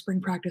 especially as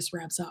spring practice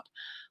ramps up.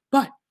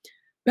 But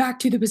back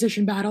to the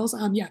position battles.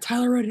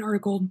 Tyler wrote an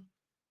article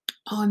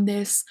on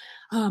this.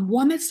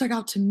 One that stuck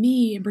out to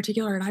me in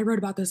particular, and I wrote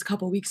about this a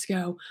couple weeks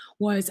ago,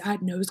 was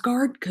at nose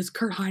guard, because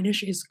Kurt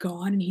Hinish is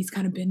gone, and he's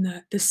kind of been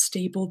the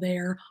staple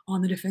there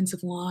on the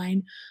defensive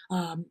line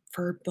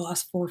for the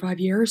last 4 or 5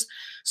 years.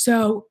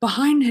 So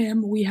behind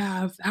him, we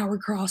have Howard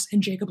Cross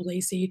and Jacob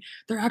Lacey.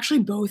 They're actually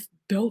both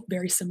built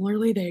very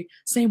similarly. They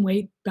same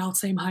weight, about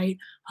same height.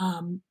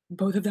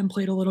 Both of them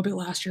played a little bit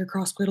last year.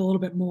 Cross played a little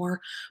bit more.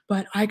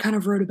 But I kind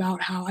of wrote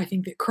about how I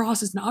think that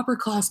Cross is an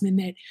upperclassman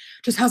that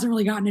just hasn't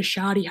really gotten his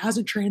shot. He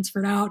hasn't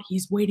transferred out.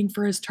 He's waiting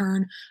for his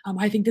turn.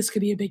 I think this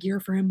could be a big year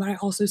for him. But I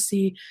also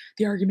see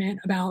the argument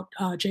about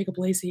Jacob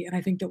Lacey, and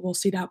I think that we'll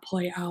see that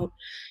play out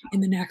in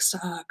the next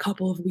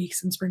couple of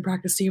weeks in spring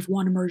practice, see if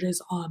one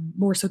emerges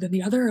more so than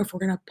the other, if we're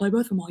going to play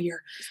both of them all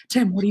year.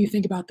 Tim, what do you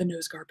think about the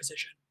nose guard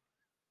position?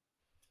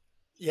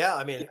 Yeah,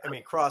 I mean,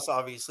 Cross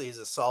obviously is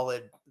a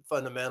solid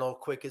fundamental,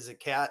 quick as a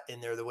cat,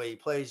 and there the way he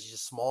plays, he's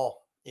just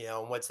small,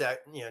 and what's that,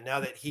 now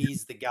that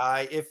he's the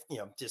guy, if,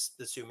 just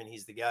assuming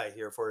he's the guy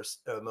here for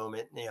a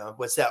moment,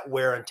 what's that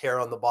wear and tear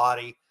on the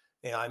body?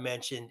 I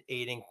mentioned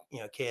Aiden,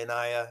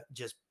 Kaniya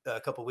just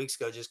a couple of weeks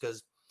ago, just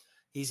because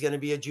he's going to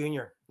be a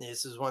junior.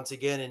 This is once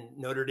again in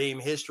Notre Dame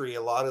history.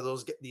 A lot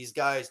of these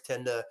guys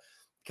tend to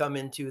come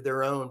into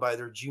their own by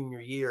their junior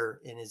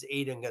year. And is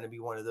Aiden going to be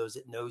one of those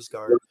at nose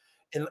guard?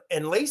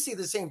 And Lacey,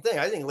 the same thing.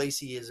 I think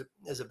Lacey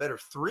is a better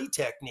 3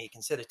 technique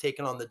instead of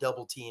taking on the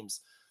double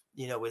teams,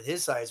 with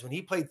his size. When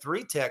he played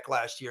 3 tech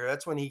last year,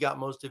 that's when he got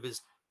most of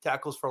his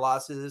tackles for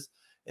losses,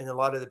 and a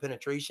lot of the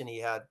penetration he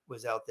had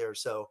was out there.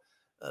 So,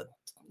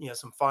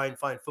 some fine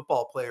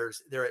football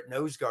players there at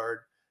nose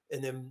guard.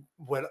 And then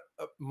what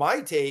my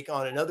take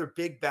on another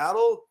big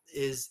battle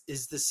is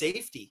the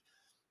safety.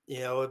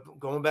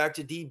 Going back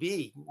to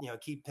DB,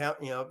 keep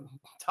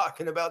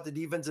talking about the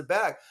defensive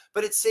back,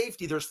 but it's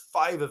safety. There's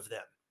 5 of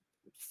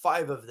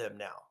them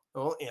now.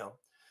 Well,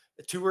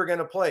 2 are going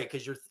to play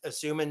because you're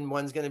assuming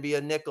one's going to be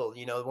a nickel.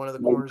 One of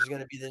the corners is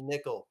going to be the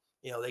nickel.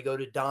 They go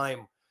to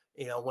dime,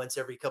 once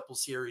every couple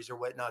series or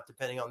whatnot,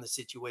 depending on the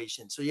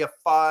situation. So you have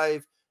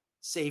 5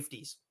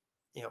 safeties,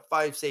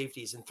 5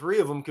 safeties, and 3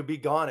 of them could be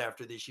gone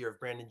after this year if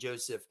Brandon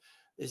Joseph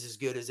is as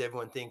good as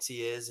everyone thinks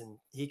he is, and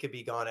he could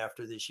be gone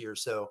after this year.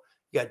 So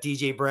you got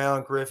DJ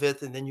Brown,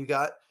 Griffith, and then you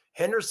got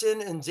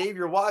Henderson and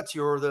Xavier Watts,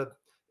 who are the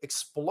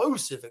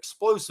explosive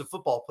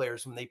football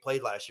players when they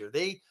played last year.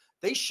 They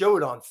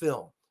showed on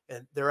film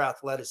and their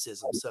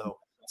athleticism. So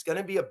it's going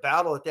to be a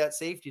battle at that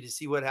safety to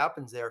see what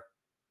happens there.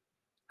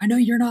 I know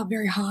you're not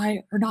very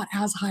high, or not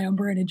as high on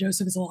Brandon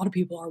Joseph as a lot of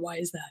people are. Why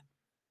is that?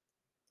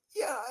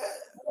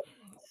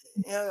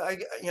 Yeah,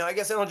 I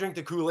guess I don't drink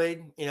the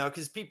Kool-Aid,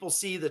 because people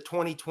see the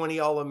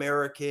 2020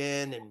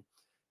 All-American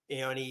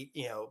and he,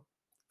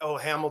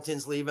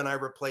 Hamilton's leaving, I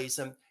replace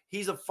him.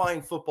 He's a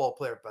fine football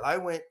player, but I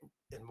went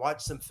and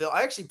watched some film.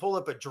 I actually pulled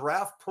up a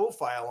draft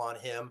profile on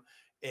him,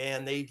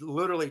 and they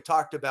literally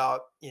talked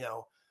about,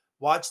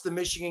 watch the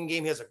Michigan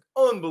game. He has an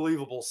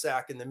unbelievable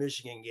sack in the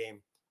Michigan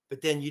game,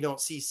 but then you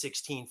don't see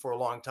 16 for a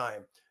long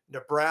time.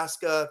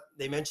 Nebraska,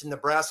 they mentioned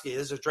Nebraska.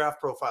 There's a draft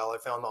profile I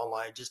found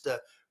online just to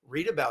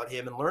read about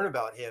him and learn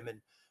about him. And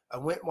I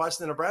went and watched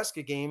the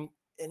Nebraska game,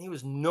 and he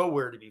was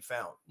nowhere to be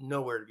found.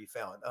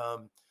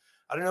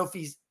 I don't know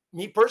if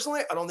me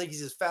personally, I don't think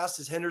he's as fast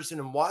as Henderson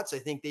and Watts. I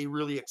think they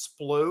really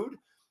explode,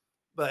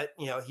 but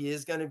he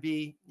is going to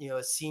be,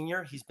 a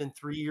senior. He's been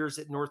 3 years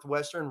at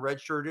Northwestern,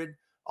 redshirted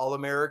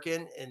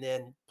All-American, and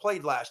then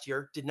played last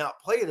year, did not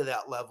play to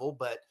that level,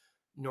 but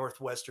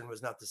Northwestern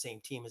was not the same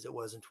team as it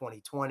was in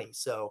 2020.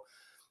 So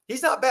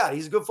he's not bad.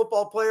 He's a good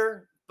football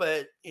player,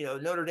 but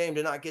Notre Dame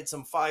did not get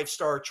some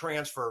 5-star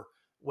transfer,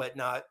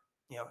 whatnot.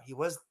 He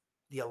was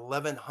the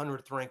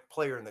 1100th ranked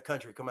player in the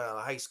country coming out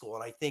of high school.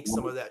 And I think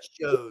some of that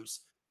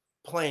shows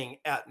playing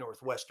at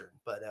Northwestern,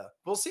 but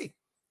we'll see.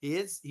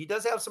 He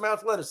does have some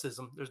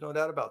athleticism. There's no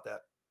doubt about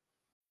that.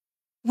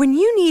 When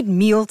you need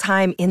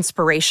mealtime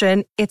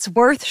inspiration, it's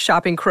worth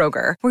shopping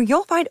Kroger, where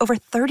you'll find over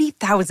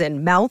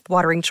 30,000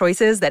 mouth-watering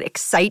choices that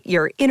excite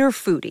your inner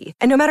foodie.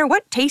 And no matter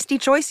what tasty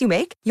choice you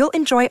make, you'll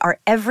enjoy our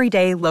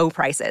everyday low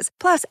prices,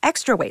 plus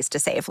extra ways to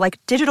save, like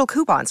digital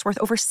coupons worth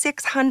over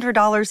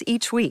 $600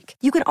 each week.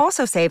 You can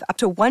also save up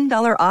to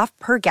 $1 off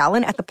per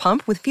gallon at the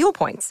pump with fuel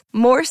points.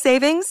 More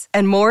savings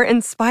and more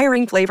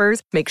inspiring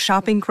flavors make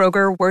shopping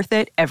Kroger worth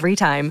it every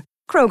time.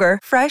 Kroger,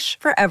 fresh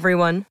for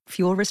everyone.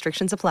 Fuel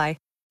restrictions apply.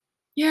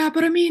 Yeah,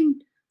 but I mean,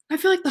 I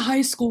feel like the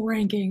high school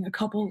ranking,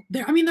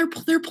 there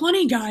are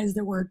plenty of guys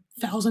that were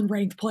 1,000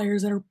 ranked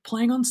players that are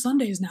playing on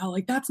Sundays now.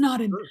 Like that's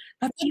not an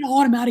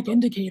automatic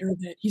indicator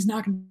that he's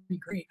not going to be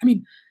great. I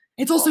mean,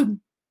 it's also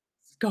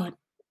God.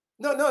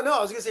 No.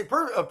 I was going to say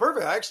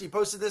perfect. I actually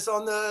posted this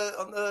on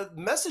the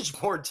message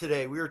board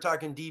today. We were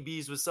talking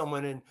DBs with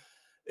someone, and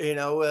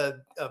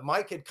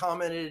Mike had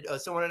commented.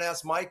 Someone had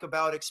asked Mike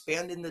about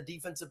expanding the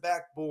defensive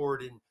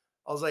backboard, and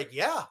I was like,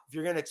 yeah, if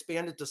you're going to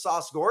expand it to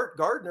Sauce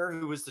Gardner,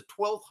 who was the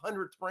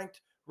 1,200th ranked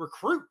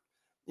recruit,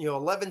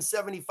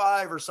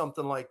 1175 or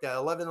something like that,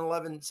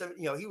 11,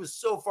 he was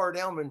so far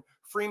down when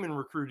Freeman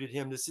recruited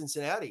him to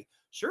Cincinnati.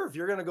 Sure, if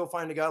you're going to go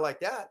find a guy like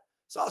that,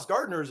 Sauce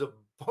Gardner is a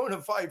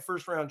bona fide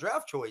first-round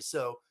draft choice.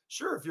 So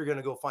sure, if you're going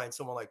to go find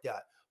someone like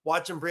that.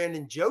 Watching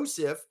Brandon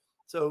Joseph,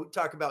 so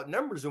talk about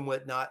numbers and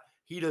whatnot,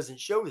 he doesn't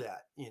show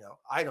that,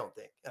 I don't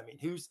think. I mean,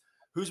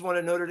 who's one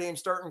of Notre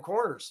Dame's starting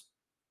corners?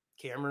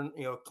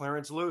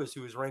 Clarence Lewis,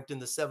 who was ranked in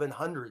the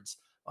 700s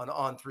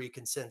on three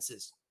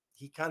consensus.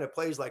 He kind of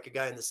plays like a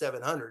guy in the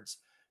 700s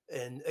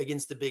and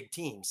against the big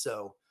team.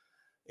 So,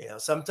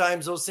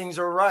 sometimes those things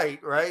are right.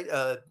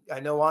 I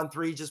know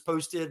On3 just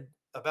posted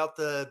about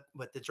the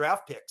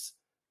draft picks,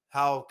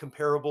 how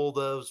comparable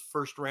those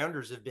first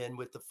rounders have been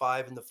with the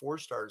 5 and the 4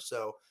 stars.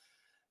 So,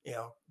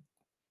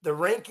 the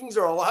rankings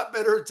are a lot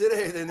better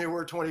today than they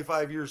were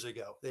 25 years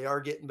ago. They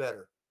are getting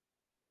better.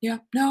 Yeah,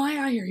 no,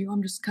 I hear you.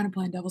 I'm just kind of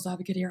playing devil's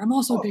advocate here. I'm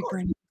also a big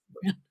Brandon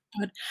fan,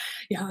 but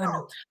yeah, I don't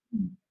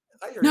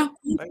know.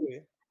 I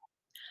hear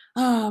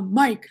you.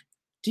 Mike,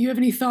 do you have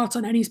any thoughts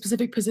on any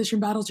specific position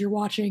battles you're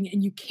watching?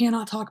 And you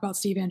cannot talk about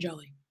Steve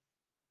Angeli.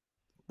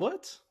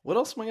 What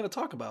else am I going to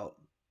talk about?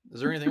 Is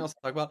there anything else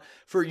to talk about?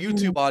 For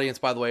YouTube audience,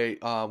 by the way,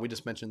 we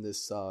just mentioned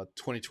this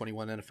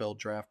 2021 NFL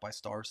Draft by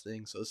Stars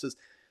thing. So this is,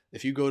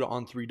 if you go to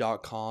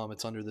on3.com,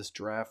 it's under this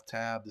draft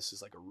tab. This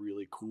is like a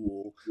really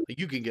cool,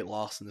 you can get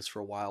lost in this for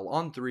a while.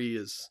 On3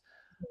 is,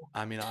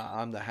 I'm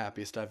the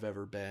happiest I've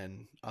ever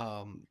been,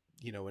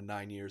 in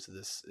 9 years of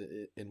this,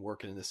 in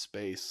working in this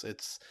space.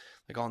 It's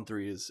like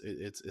On3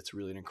 it's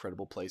really an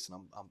incredible place. And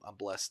I'm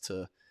blessed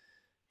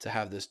to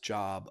have this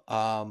job.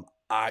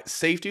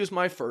 Safety was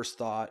my first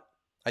thought.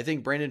 I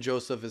think Brandon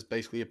Joseph is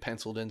basically a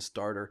penciled in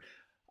starter.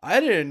 I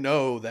didn't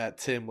know that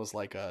Tim was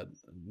like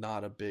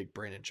not a big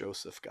Brandon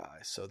Joseph guy,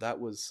 so that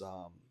was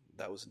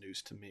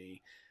news to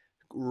me.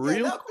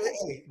 Wait, not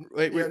big.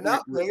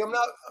 I'm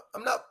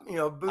not.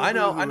 I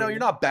know you're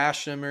not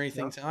bashing him or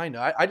anything. No. I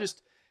know. I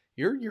just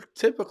you're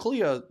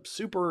typically a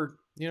super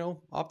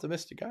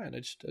optimistic guy, and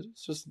it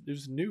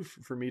was new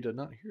for me to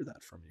not hear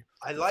that from you.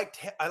 I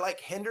like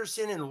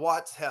Henderson and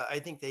Watts. I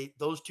think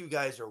those two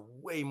guys are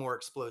way more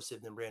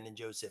explosive than Brandon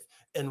Joseph.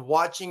 And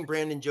watching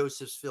Brandon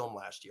Joseph's film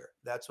last year,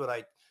 that's what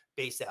I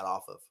base that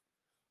off of.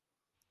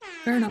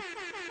 Fair enough.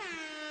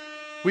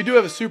 We do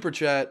have a super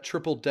chat.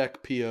 Triple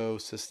Deck PO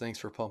says thanks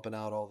for pumping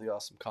out all the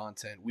awesome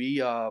content.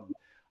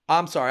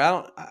 I'm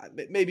sorry,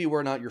 maybe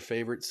we're not your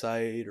favorite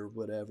site or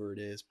whatever it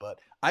is, but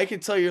I can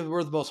tell you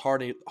we're the most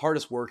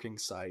hardest working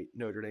site,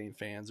 Notre Dame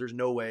fans. There's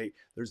no way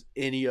there's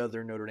any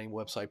other Notre Dame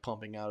website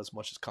pumping out as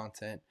much as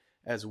content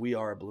as we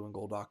are at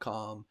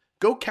blueandgold.com.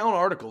 Go count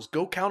articles,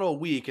 go count a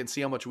week and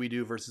see how much we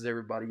do versus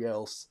everybody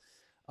else.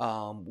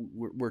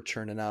 We're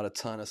churning out a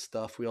ton of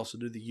stuff. We also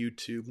do the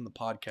YouTube and the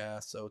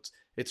podcast, so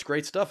it's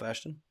great stuff,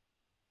 Ashton.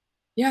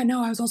 Yeah,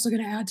 no, I was also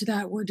going to add to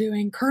that. We're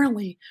doing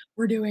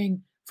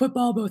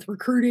football, both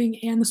recruiting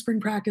and the spring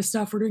practice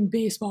stuff. We're doing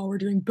baseball. We're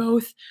doing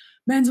both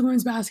men's and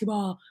women's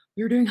basketball.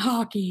 We're doing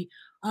hockey.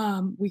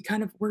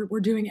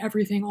 We're doing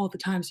everything all the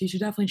time. So you should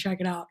definitely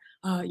check it out.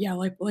 Yeah,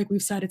 like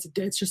we've said,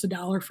 it's just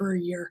 $1 for a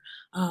year.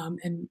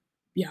 And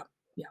yeah.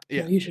 No,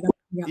 you should.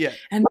 Yeah.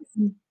 And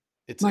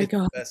it's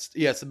the best.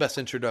 Yeah, it's the best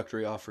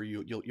introductory offer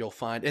you'll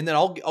find. And then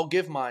I'll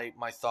give my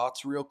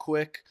thoughts real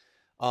quick.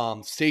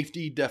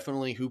 Safety,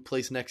 definitely who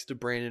plays next to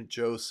Brandon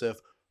Joseph.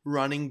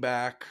 Running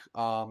back,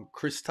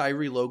 Chris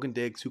Tyree, Logan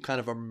Diggs, who kind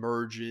of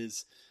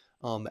emerges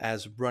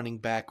as running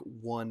back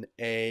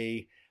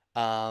 1A.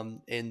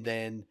 And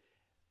then,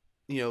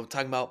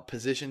 talking about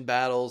position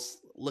battles,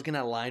 looking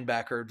at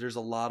linebacker, there's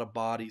a lot of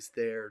bodies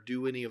there.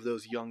 Do any of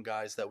those young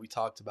guys that we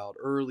talked about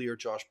earlier,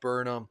 Josh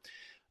Burnham,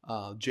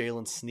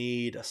 Jalen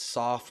Sneed, a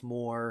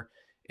sophomore,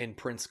 and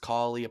Prince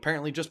Colley.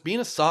 Apparently just being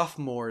a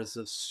sophomore is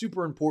a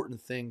super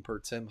important thing per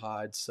Tim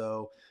Hyde.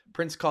 So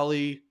Prince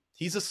Colley,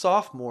 he's a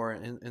sophomore,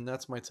 and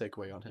that's my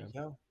takeaway on him.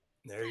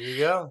 There you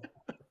go.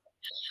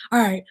 All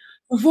right.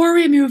 Before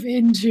we move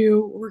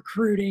into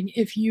recruiting,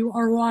 if you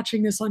are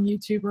watching this on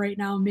YouTube right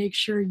now, make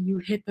sure you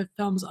hit the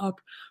thumbs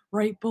up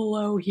right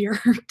below here.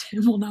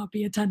 Tim will not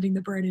be attending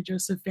the Brandon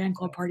Joseph fan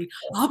club party.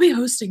 I'll be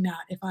hosting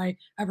that if I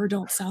ever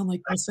don't sound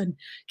like this and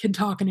can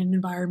talk in an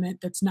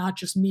environment that's not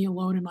just me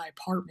alone in my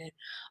apartment.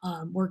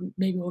 Or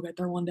maybe we'll get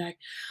there one day.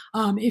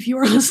 If you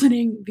are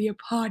listening via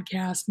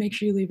podcast, make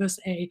sure you leave us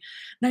a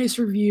nice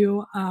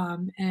review.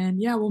 And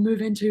yeah, we'll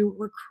move into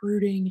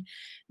recruiting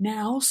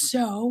now.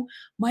 So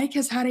Mike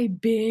has had a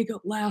big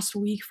last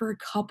week for a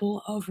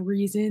couple of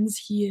reasons.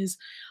 He is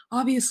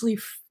obviously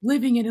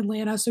living in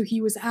Atlanta, so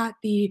he was at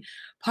the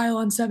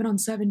Pylon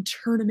 7-on-7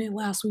 tournament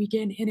last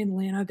weekend in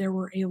Atlanta. There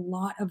were a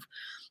lot of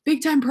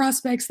big-time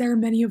prospects there,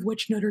 many of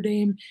which Notre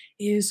Dame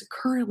is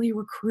currently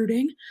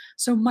recruiting.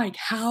 So, Mike,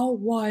 how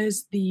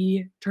was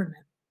the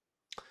tournament?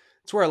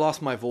 It's where I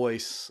lost my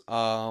voice.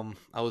 I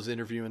was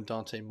interviewing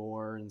Dante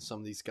Moore and some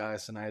of these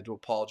guys, and I had to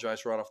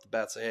apologize right off the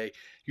bat. Say, hey,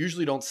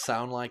 usually don't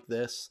sound like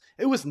this.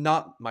 It was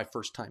not my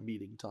first time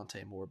meeting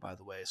Dante Moore, by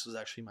the way. This was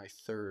actually my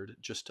third,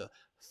 just to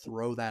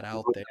throw that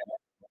out there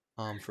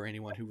for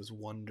anyone who was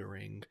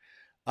wondering.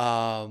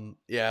 Yeah,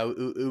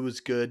 it was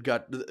good.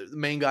 The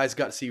main guys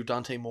got to see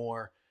Dante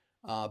Moore,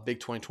 big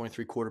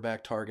 2023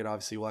 quarterback target.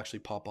 Obviously, we'll actually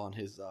pop on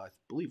his. I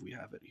believe we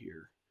have it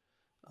here.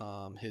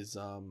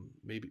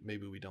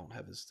 Maybe we don't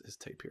have his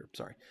tape here.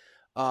 Sorry.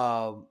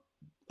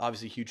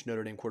 Obviously huge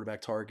Notre Dame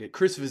quarterback target.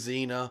 Chris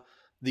Vizina,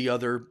 the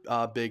other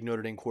big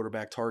Notre Dame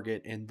quarterback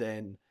target, and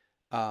then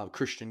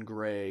Christian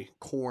Gray,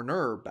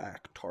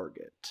 cornerback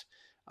target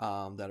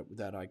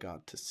that I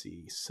got to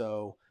see.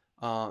 So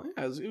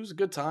it was a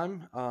good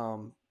time.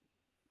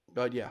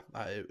 But yeah,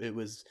 it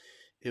was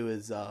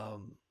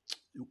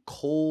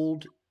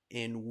cold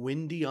and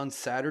windy on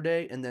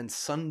Saturday, and then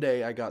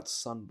Sunday I got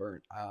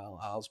sunburnt.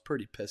 I was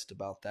pretty pissed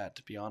about that,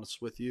 to be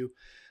honest with you.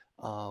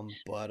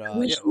 But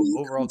yeah,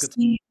 overall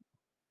good.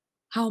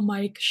 How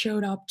Mike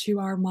showed up to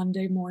our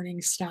Monday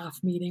morning staff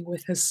meeting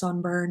with his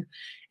sunburn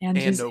and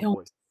his no illness.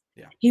 voice.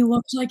 Yeah. He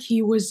looked like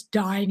he was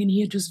dying and he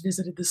had just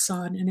visited the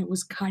sun, and it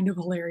was kind of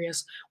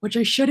hilarious, which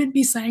I shouldn't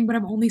be saying, but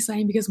I'm only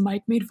saying because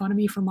Mike made fun of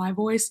me for my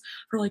voice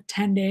for like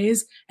 10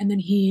 days, and then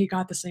he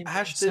got the same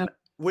Ashton,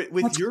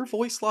 with your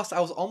voice loss, I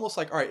was almost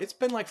like, all right, it's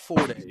been like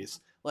 4 days.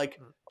 Like,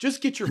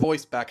 just get your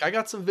voice back. I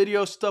got some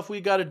video stuff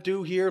we got to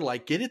do here.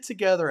 Like, get it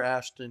together,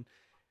 Ashton.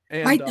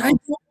 And I don't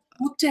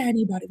talk to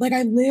anybody. Like,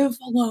 I live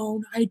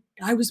alone.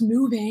 I was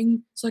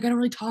moving, so like I don't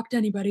really talk to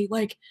anybody.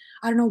 Like,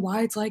 I don't know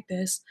why it's like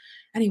this.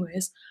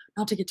 Anyways,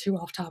 not to get too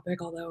off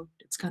topic, although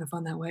it's kind of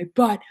fun that way.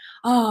 But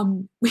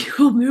we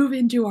will move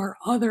into our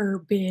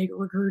other big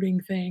recruiting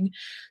thing.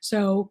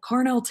 So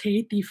Carnell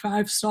Tate, the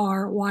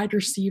 5-star wide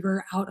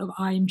receiver out of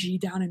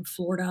IMG down in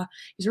Florida.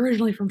 He's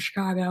originally from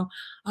Chicago,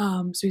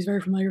 so he's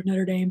very familiar with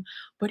Notre Dame.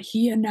 But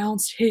he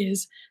announced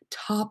his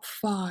top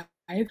 5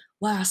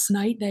 last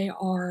night. They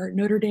are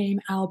Notre Dame,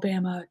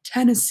 Alabama,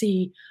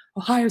 Tennessee,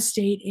 Ohio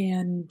State,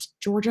 and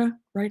Georgia,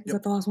 right? Is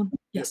that the last one?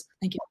 Yes,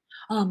 thank you.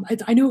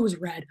 I knew it was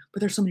red,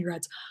 but there's so many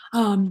reds.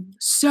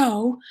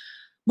 So,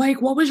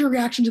 Mike, what was your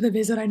reaction to the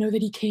visit? I know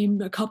that he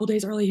came a couple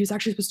days early. He was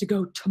actually supposed to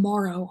go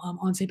tomorrow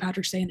on St.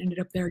 Patrick's Day and ended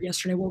up there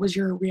yesterday. What was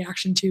your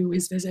reaction to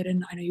his visit?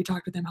 And I know you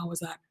talked with him. How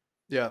was that?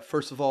 Yeah,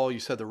 first of all, you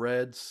said the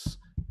Reds.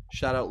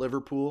 Shout out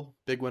Liverpool.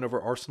 Big win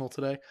over Arsenal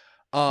today.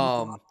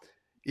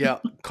 Yeah,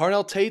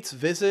 Carnell Tate's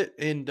visit,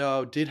 and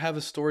did have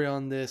a story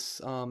on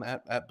this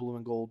at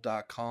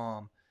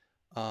blueandgold.com.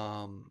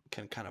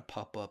 Can kind of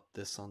pop up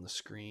this on the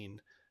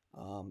screen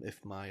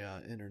if my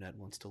internet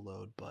wants to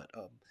load. But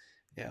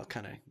yeah, I'll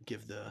kind of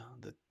give the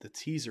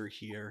teaser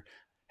here.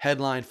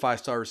 Headline: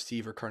 5-star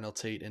receiver Carnell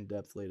Tate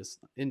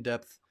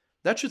in-depth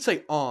that should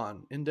say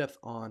in-depth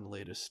on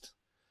latest.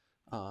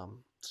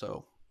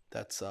 So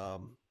that's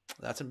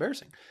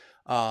embarrassing.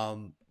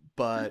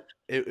 But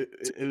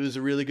it was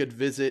a really good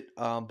visit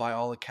by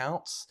all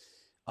accounts.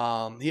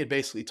 He had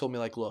basically told me,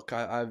 like, look,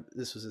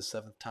 this was his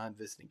 7th time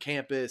visiting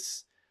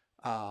campus.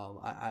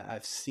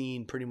 I've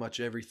seen pretty much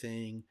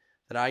everything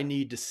that I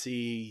need to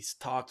see. He's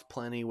talked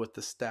plenty with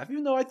the staff,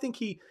 even though I think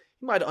he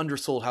might have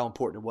undersold how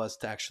important it was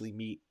to actually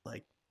meet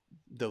like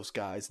those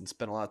guys and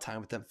spend a lot of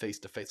time with them face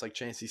to face, like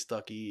Chancey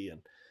Stuckey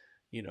and,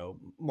 you know,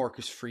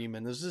 Marcus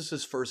Freeman. This is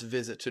his first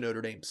visit to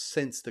Notre Dame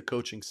since the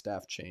coaching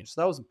staff changed.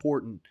 So that was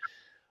important.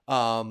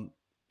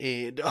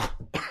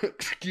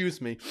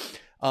 Excuse me.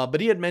 But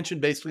he had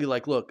mentioned basically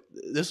like, look,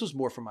 this was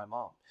more for my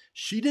mom.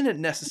 She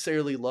didn't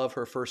necessarily love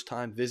her first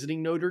time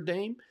visiting Notre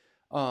Dame.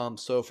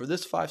 So for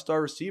this 5-star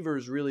receiver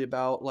is really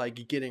about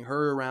like getting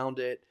her around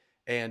it,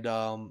 and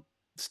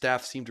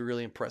staff seemed to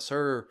really impress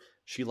her.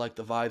 She liked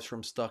the vibes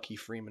from Stuckey,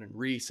 Freeman, and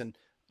Reese, and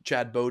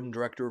Chad Bowden,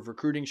 director of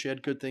recruiting. She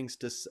had good things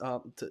to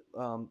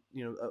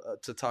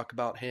talk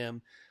about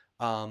him.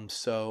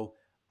 So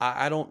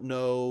I don't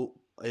know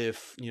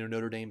if, you know,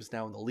 Notre Dame is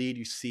now in the lead.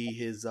 You see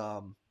his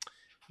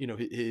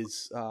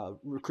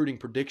recruiting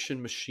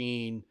prediction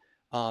machine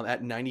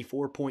at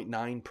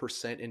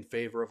 94.9% in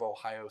favor of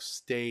Ohio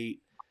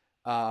State.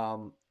 I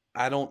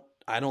don't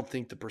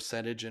think the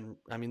percentage, and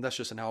I mean, that's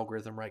just an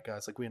algorithm, right,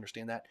 guys? Like, we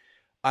understand that.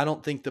 I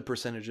don't think the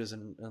percentages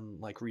in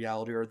like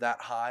reality are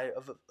that high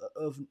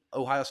of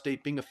Ohio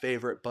State being a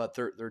favorite, but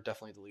they're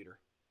definitely the leader.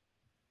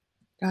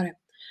 Got it.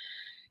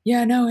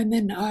 Yeah, no, and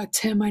then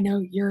Tim, I know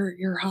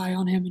you're high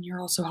on him, and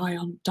you're also high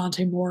on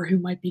Dante Moore, who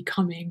might be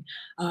coming.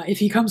 If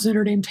he comes to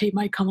Notre Dame, Tate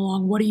might come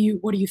along. What do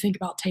you think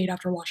about Tate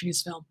after watching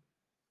his film?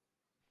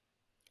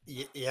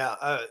 Yeah,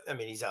 I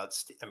mean he's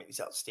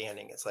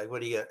outstanding. It's like,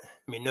 what do you?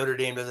 I mean, Notre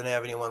Dame doesn't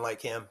have anyone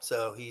like him,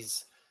 so he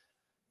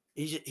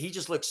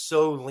just looks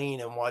so lean.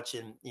 And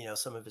watching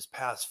some of his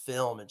past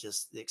film and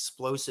just the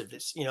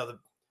explosiveness.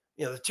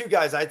 The two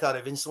guys I thought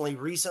of instantly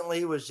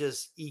recently was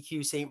just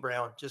EQ St.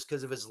 Brown, just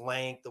because of his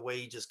length, the way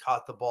he just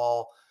caught the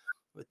ball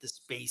with the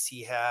space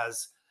he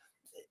has.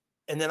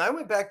 And then I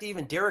went back to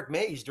even Derek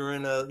Mays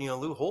during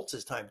Lou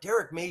Holtz's time.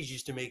 Derek Mays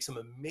used to make some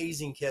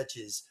amazing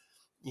catches,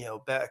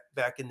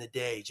 back in the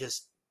day,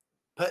 just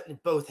putting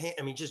both hands.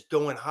 I mean, just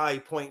going high,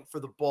 pointing for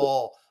the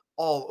ball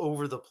all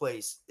over the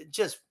place.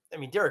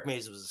 Derek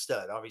Mays was a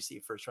stud, obviously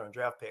a first-round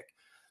draft pick,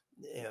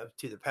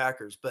 to the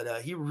Packers.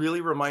 But he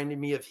really reminded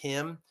me of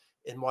him.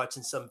 In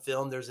watching some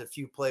film, there's a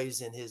few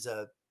plays in his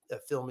a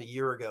film a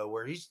year ago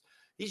where he's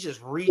just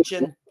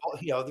reaching.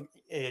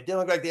 It didn't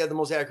look like they had the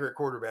most accurate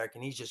quarterback,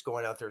 and he's just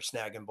going out there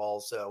snagging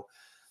balls. So,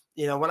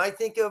 when I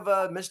think of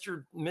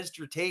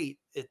Mr. Tate,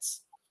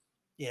 it's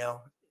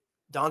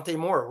Dante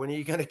Moore. When are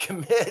you going to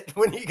commit?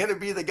 When are you going to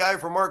be the guy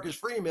for Marcus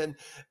Freeman?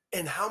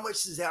 And how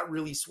much does that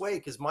really sway?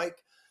 Because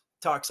Mike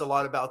talks a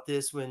lot about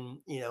this when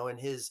in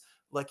his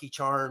Lucky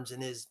Charms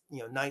and his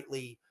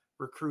nightly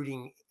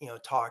recruiting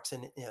talks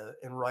and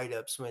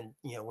write-ups when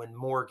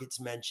Moore gets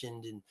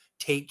mentioned and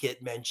Tate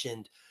get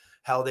mentioned,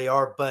 how they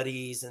are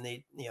buddies and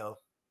they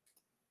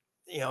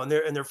and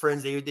they're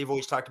friends. They've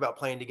always talked about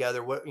playing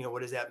together. What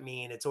does that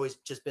mean? It's always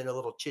just been a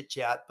little chit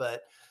chat,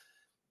 but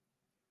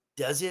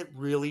does it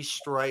really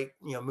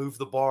move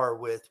the bar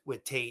with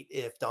Tate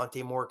if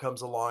Dante Moore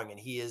comes along and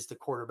he is the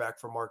quarterback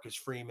for Marcus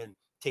Freeman?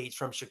 Tate's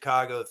from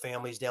Chicago, the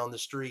family's down the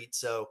street,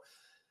 so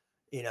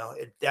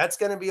that's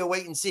going to be a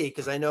wait and see,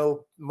 because I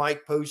know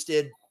Mike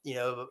posted,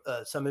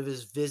 some of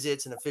his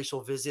visits and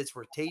official visits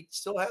where Tate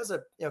still has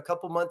a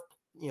couple month,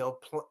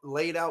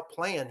 laid out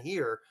plan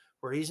here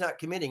where he's not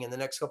committing in the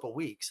next couple of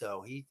weeks.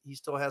 So he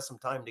still has some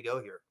time to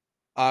go here.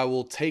 I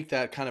will take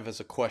that kind of as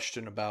a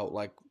question about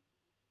like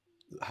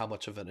how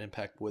much of an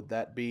impact would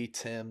that be,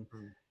 Tim?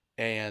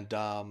 And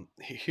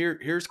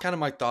here's kind of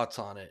my thoughts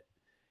on it.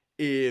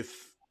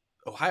 If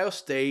Ohio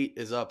State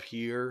is up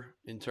here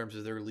in terms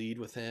of their lead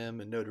with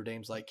him and Notre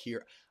Dame's like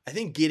here, I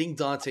think getting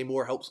Dante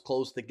Moore helps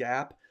close the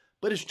gap,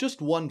 but it's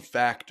just one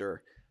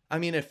factor. I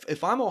mean,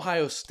 if I'm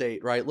Ohio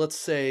State, right, let's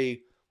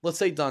say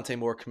Dante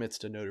Moore commits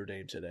to Notre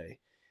Dame today.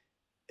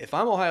 If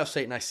I'm Ohio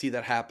State and I see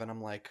that happen,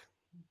 I'm like,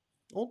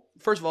 well,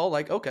 first of all,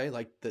 like, okay,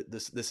 like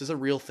this is a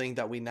real thing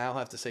that we now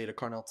have to say to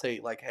Carnell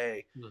Tate, like,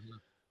 hey,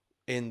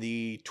 in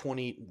the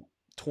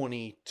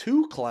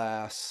 2022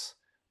 class,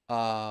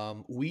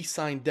 we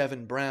signed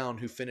Devin Brown,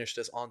 who finished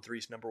as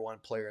On3's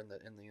 #1 player in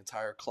the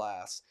entire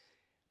class.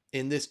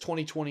 In this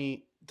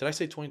 2020, did I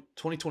say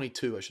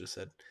 2022? I should have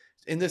said.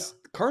 In this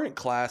current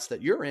class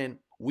that you're in,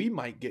 we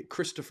might get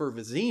Christopher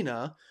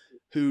Vizina,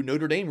 who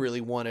Notre Dame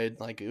really wanted.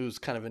 Like, it was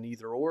kind of an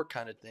either or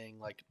kind of thing.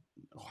 Like,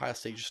 Ohio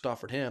State just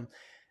offered him.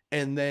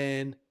 And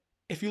then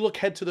if you look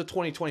ahead to the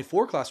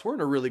 2024 class, we're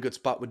in a really good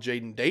spot with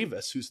Jaden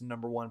Davis, who's the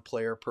 #1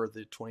 player per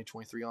the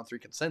 2023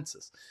 On3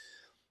 consensus.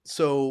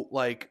 So,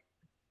 like,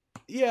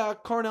 yeah,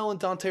 Carnell and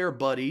Dante are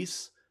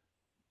buddies,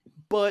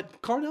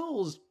 but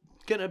Carnell is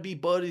going to be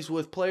buddies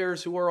with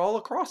players who are all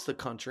across the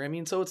country. I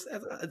mean, so it's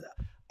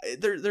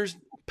there's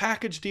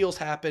package deals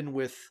happen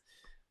with,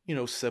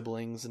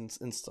 siblings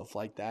and stuff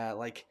like that.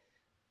 Like,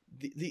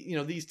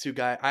 these two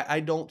guys, I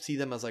don't see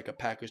them as like a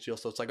package deal.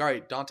 So it's like, all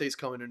right, Dante's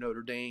coming to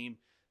Notre Dame.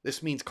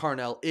 This means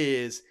Carnell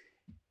is.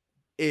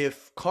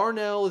 If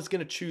Carnell is going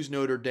to choose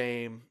Notre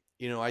Dame,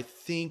 I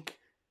think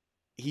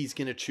he's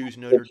going to choose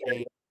Notre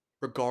Dame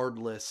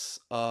regardless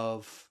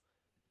of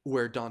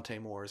where Dante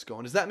Moore is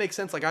going. Does that make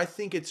sense? Like, I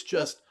think it's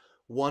just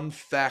one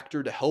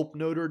factor to help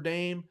Notre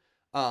Dame.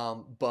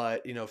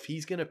 But if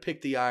he's going to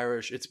pick the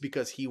Irish, it's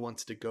because he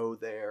wants to go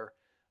there.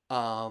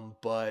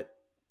 But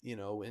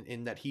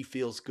in that he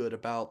feels good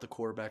about the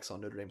quarterbacks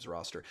on Notre Dame's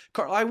roster.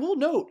 I will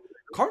note,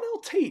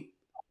 Carnell Tate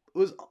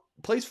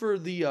plays for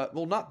the,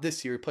 not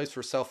this year, he plays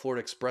for South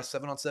Florida Express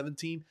 7-on-7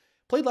 team.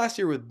 Played last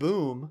year with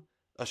Boom,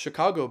 a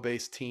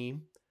Chicago-based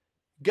team.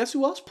 Guess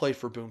who else played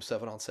for Boom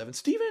 7-on-7?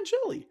 Steve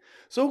Angeli.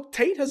 So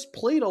Tate has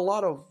played a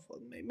lot of,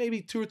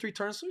 maybe 2 or 3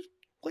 turns. So he's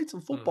played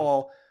some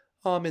football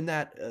in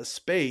that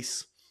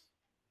space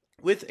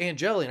with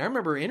Angeli. And I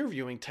remember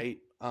interviewing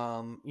Tate,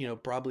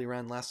 probably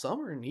around last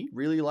summer, and he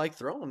really liked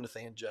throwing with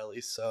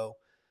Angeli. So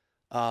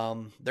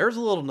there's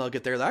a little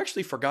nugget there that I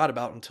actually forgot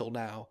about until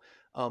now.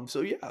 So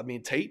yeah, I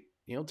mean, Tate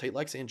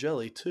likes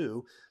Angeli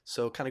too.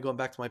 So kind of going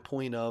back to my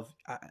point of,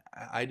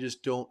 I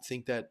just don't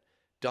think that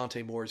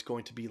Dante Moore is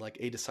going to be like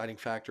a deciding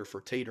factor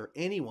for Tate or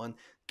anyone.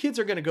 Kids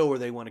are going to go where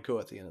they want to go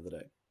at the end of the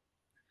day.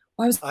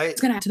 Well, I was going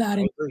to add to that.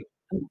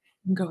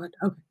 Go ahead.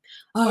 Okay.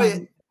 Go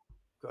ahead.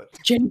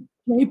 Jaden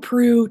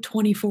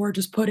JPrew24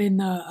 just put in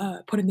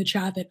the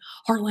chat that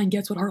Heartline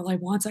gets what Heartline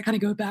wants. I kind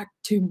of go back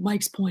to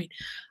Mike's point.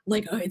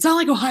 Like, it's not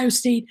like Ohio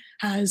State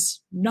has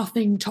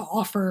nothing to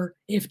offer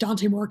if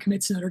Dante Moore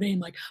commits to Notre Dame.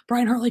 Like,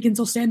 Brian Hartline can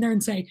still stand there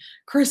and say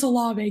Chris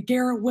Olave,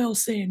 Garrett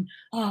Wilson,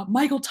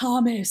 Michael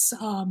Thomas,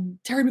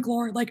 Terry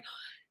McLaurin. Like,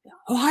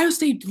 Ohio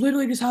State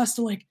literally just has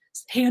to like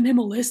hand him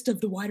a list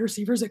of the wide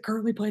receivers that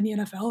currently play in the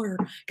NFL or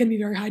going to be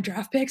very high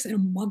draft picks in a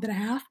month and a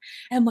half.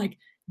 And like,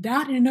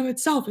 that in and of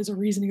itself is a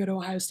reason to go to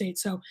Ohio State.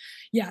 So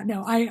yeah,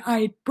 no,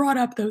 I brought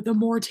up the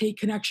Moore Tate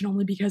connection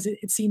only because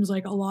it seems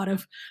like a lot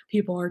of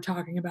people are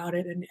talking about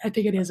it. And I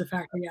think it is a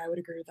factor. Yeah, I would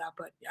agree with that.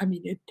 But I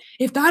mean,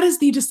 if that is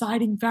the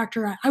deciding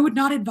factor, I would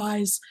not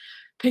advise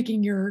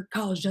picking your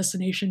college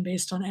destination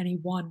based on any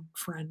one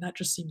friend. That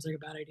just seems like a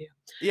bad idea.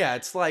 Yeah,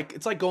 it's like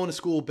going to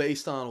school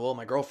based on, well,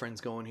 my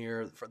girlfriend's going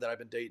here that I've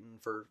been dating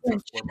for 4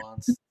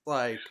 months.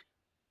 Like,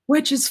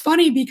 which is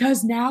funny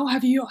because now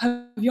have you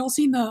all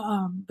seen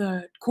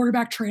the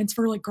quarterback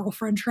transfer like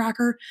girlfriend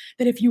tracker?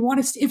 That if you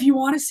want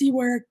to see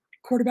where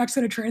quarterback's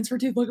going to transfer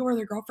to, look at where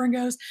their girlfriend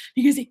goes,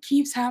 because it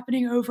keeps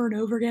happening over and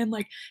over again.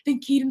 Like, I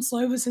think Keaton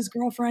Slovis, his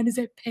girlfriend is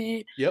at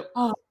Pitt. Yep.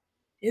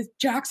 Is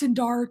Jackson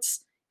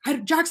Darts.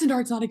 Jackson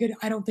Dart's not a good,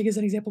 I don't think, is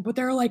an example, but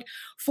there are like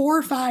 4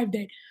 or 5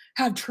 that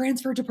have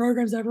transferred to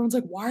programs that everyone's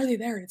like, why are they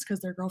there? It's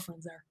because their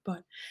girlfriend's there.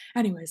 But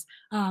anyways,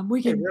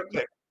 we can.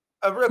 Hey,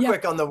 real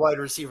quick on the wide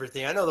receiver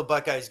thing. I know the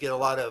Buckeyes get a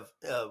lot of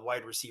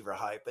wide receiver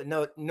hype, but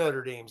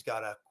Notre Dame's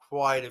got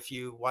quite a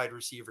few wide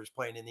receivers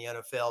playing in the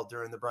NFL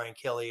during the Brian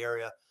Kelly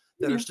era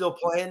that are still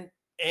playing.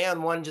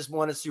 And one just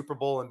won a Super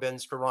Bowl, and Ben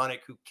Skoranek,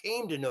 who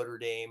came to Notre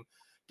Dame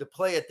to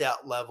play at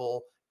that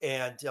level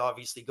and to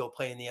obviously go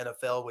play in the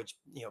NFL, which,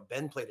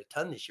 Ben played a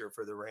ton this year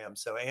for the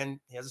Rams. So, and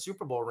he has a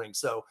Super Bowl ring.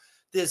 So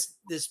this,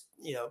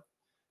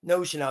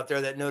 notion out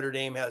there that Notre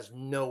Dame has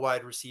no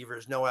wide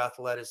receivers, no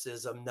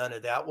athleticism, none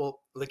of that.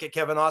 Well, look at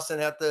Kevin Austin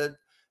at the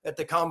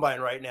combine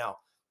right now,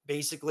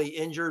 basically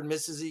injured,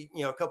 misses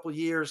a couple of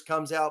years,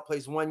 comes out,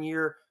 plays 1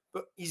 year,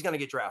 but he's going to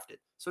get drafted.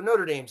 So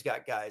Notre Dame's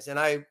got guys. And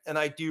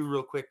I do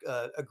real quick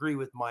agree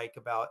with Mike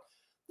about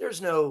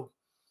there's no,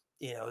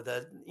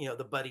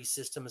 the buddy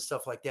system and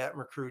stuff like that in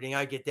recruiting.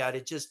 I get that.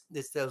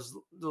 It's those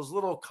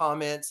little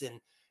comments,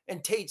 and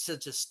Tate's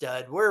such a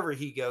stud. Wherever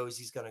he goes,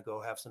 he's going to go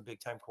have some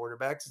big time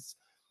quarterbacks.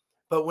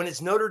 But when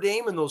it's Notre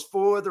Dame and those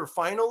 4 other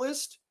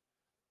finalists,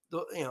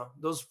 there's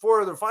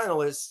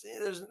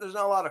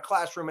not a lot of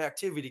classroom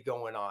activity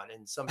going on.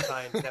 And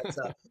sometimes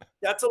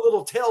that's a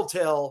little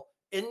telltale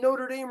in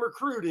Notre Dame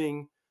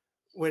recruiting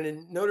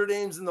when Notre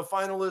Dame's in the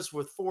finalists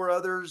with 4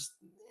 others,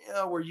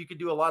 where you could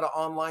do a lot of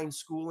online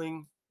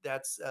schooling.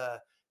 That's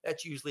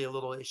usually a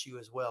little issue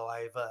as well.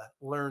 I've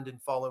learned in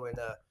following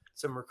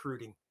some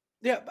recruiting.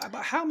 Yeah, but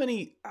how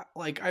many,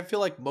 I feel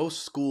like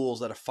most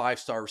schools that a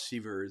 5-star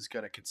receiver is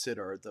going to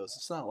consider those.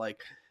 It's not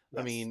like,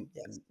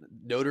 yes.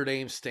 Notre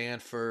Dame,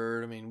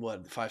 Stanford,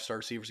 what 5-star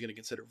receiver is going to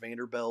consider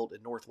Vanderbilt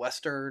and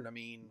Northwestern?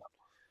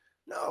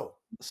 No.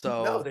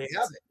 So no, they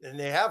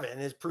haven't.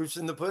 And it's proofs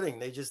in the pudding.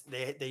 They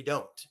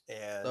don't.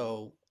 And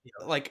so,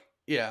 I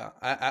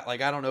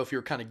don't know if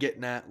you're kind of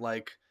getting at,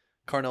 like,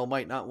 Carnell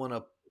might not want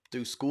to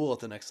do school at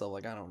the next level.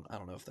 Like, I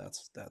don't know if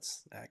that's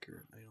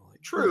accurate.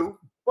 True,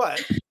 but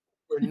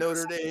where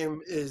Notre Dame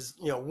is,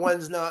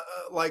 one's not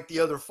like the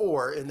other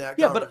 4 in that.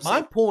 Yeah, but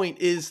my point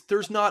is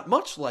there's not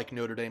much like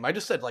Notre Dame. I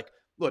just said, like,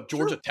 look,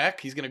 Georgia Tech,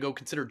 he's going to go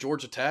consider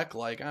Georgia Tech.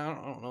 Like, I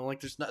don't know.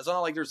 Like, it's not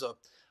like there's a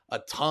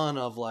ton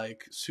of,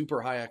 like,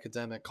 super high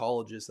academic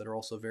colleges that are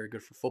also very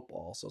good for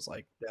football. So it's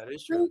like. That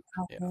is true.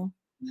 Yeah.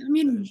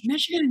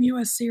 Michigan and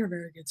USC are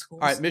very good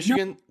schools. All right,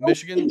 Michigan,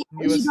 USC.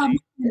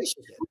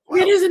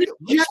 It is an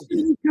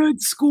objectively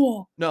good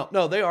school.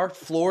 No, they are.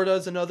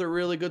 Florida's another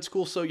really good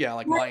school. So yeah,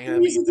 like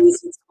Miami is a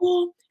decent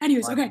school.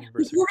 Anyways, okay.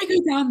 Before we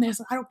go down this,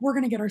 we're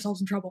going to get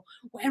ourselves in trouble,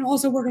 and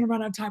also we're going to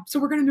run out of time, so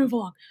we're going to move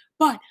along.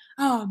 But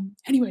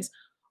anyways,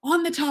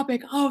 on the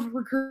topic of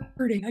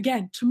recruiting,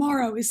 again,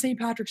 tomorrow is St.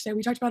 Patrick's Day.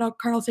 We talked about how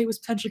Carl Tate was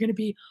potentially going to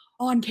be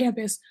on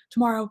campus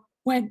tomorrow.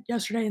 Went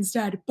yesterday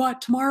instead.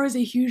 But tomorrow is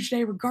a huge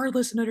day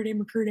regardless of Notre Dame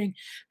recruiting,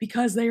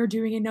 because they are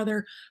doing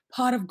another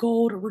pot of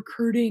gold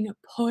recruiting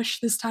push,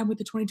 this time with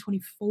the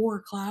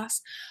 2024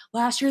 class.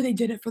 Last year they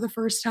did it for the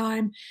first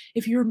time.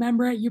 If you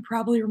remember it, you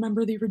probably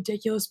remember the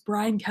ridiculous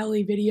Brian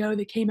Kelly video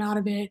that came out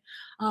of it.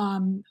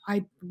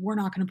 We're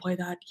not going to play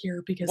that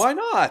here because why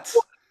not?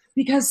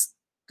 Because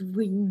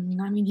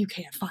you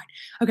can't. Fine.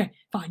 Okay,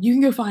 fine. You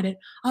can go find it.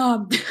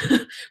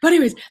 But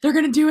anyways, they're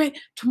going to do it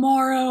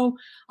tomorrow.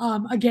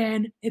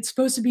 Again, it's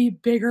supposed to be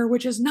bigger,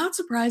 which is not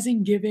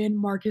surprising given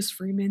Marcus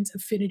Freeman's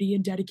affinity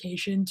and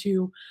dedication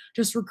to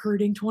just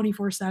recruiting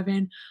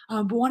 24/7.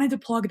 But wanted to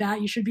plug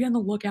that. You should be on the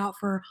lookout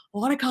for a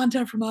lot of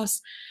content from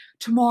us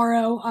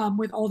tomorrow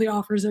with all the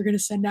offers they're going to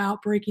send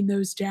out, breaking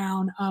those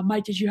down.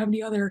 Mike, did you have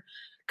any other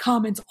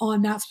comments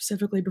on that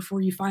specifically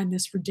before you find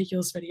this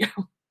ridiculous video?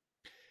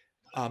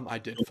 I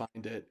did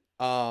find it.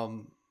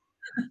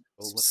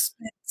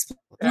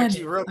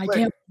 Actually,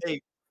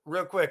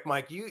 real quick,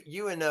 Mike,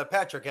 you and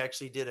Patrick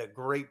actually did a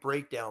great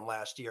breakdown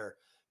last year.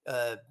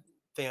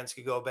 fans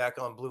could go back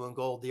on Blue and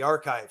Gold, the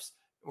archives,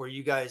 where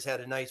you guys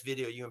had a nice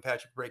video, you and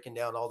Patrick breaking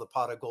down all the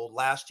pot of gold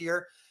last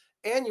year.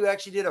 And you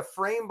actually did a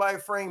frame by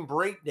frame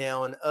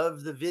breakdown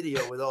of the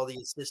video with all the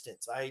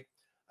assistants. I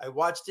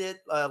watched it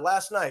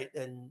last night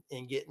and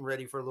getting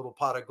ready for a little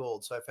pot of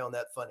gold. So I found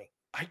that funny.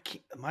 I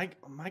can't,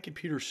 my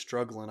computer's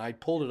struggling. I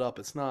pulled it up.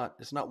 It's not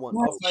one.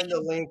 I'll find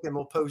the link and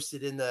we'll post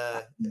it in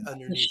the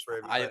underneath for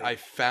everybody. I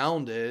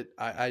found it.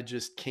 I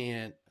just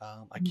can't.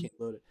 I can't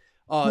load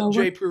it.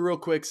 Jay Prue real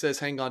quick says,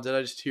 "Hang on, did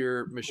I just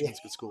hear Michigan's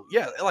good school?"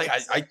 Yeah, like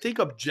I think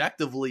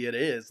objectively it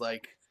is.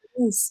 Like,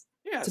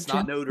 yeah, it's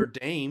not Notre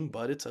Dame,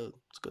 but it's a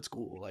good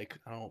school. Like,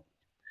 I don't.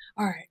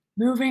 All right,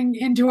 moving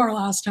into our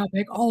last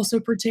topic, also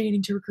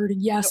pertaining to recruiting.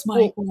 Yes,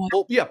 Mike.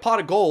 Well, yeah, pot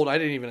of gold. I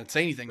didn't even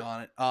say anything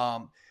on it.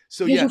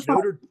 So yeah,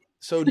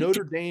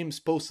 Notre Dame's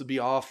supposed to be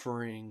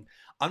offering.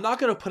 I'm not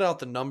going to put out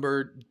the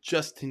number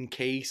just in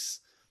case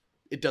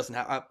it doesn't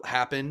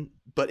happen,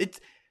 but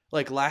it's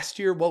like last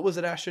year. What was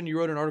it, Ashton? You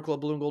wrote an article at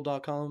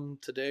blueandgold.com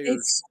today.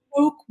 It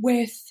spoke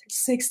with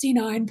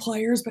 69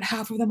 players, but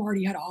half of them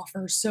already had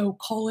offers. So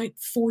call it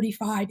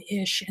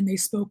 45-ish, and they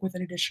spoke with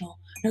an additional.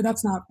 No,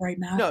 that's not right,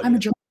 Matt. No, I'm a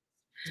jerk.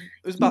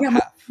 It was about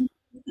half.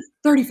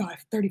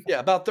 35. Yeah,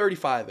 about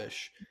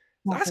 35-ish.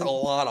 That's a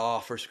lot of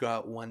offers to go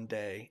out one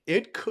day.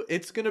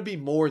 It's going to be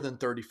more than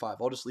 35.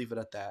 I'll just leave it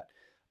at that.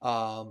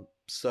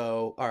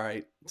 So, all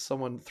right.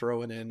 Someone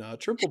throwing in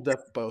Triple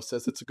Depo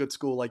says it's a good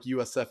school like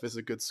USF is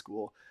a good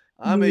school.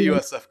 I'm a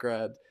USF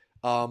grad.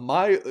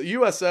 My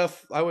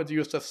USF, I went to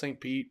USF St.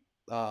 Pete.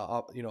 It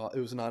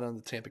was not on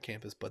the Tampa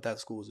campus, but that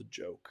school is a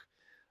joke.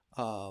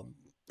 I'm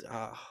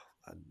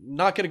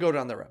not going to go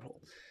down that rabbit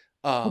hole.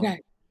 Okay.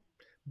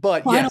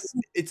 But yes,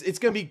 it's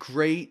going to be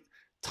great.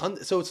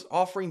 So it's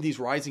offering these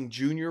rising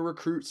junior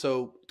recruits.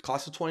 So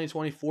class of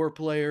 2024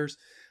 players,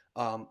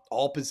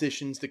 all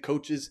positions, the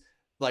coaches,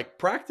 like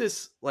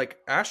practice, like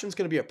Ashton's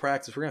going to be at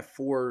practice. We're going to have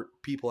 4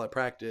 people at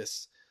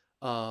practice.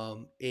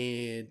 And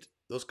it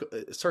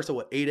starts at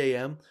 8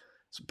 a.m.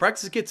 So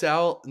practice gets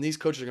out and these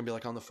coaches are going to be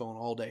like on the phone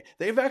all day.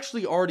 They've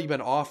actually already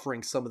been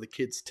offering some of the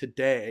kids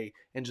today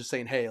and just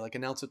saying, hey, like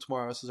announce it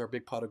tomorrow. This is our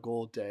big pot of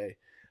gold day.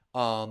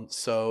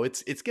 So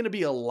it's going to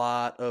be a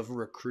lot of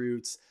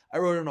recruits. I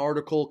wrote an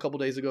article a couple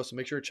days ago, so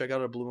make sure to check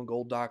out at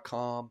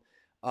blueandgold.com.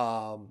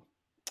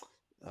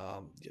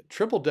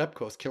 Triple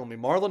Depco is killing me.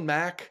 Marlon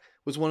Mack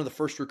was one of the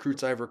first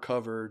recruits I ever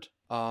covered,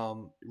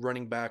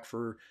 running back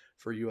for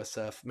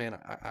USF. Man,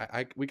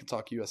 we could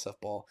talk USF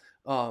ball.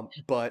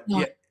 But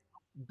yeah,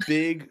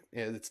 big.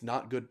 Yeah, it's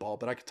not good ball,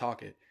 but I could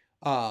talk it.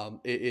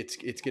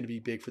 It's going to be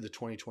big for the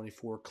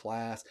 2024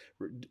 class.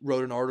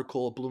 Wrote an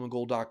article at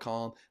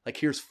blueandgold.com. Like,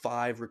 here's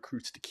 5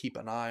 recruits to keep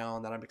an eye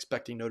on that I'm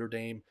expecting Notre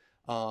Dame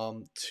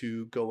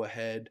to go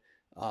ahead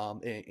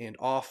and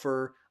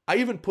offer. I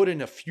even put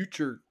in a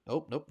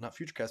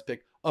futurecast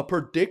pick, a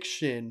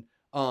prediction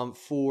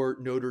for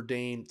Notre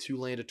Dame to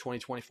land a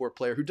 2024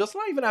 player who does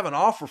not even have an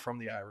offer from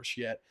the Irish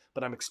yet,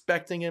 but I'm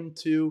expecting him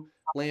to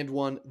land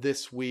one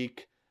this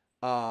week.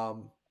 I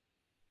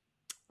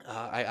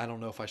don't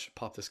know if I should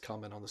pop this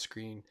comment on the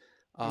screen.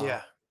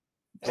 Yeah.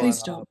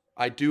 Please don't.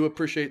 I do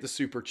appreciate the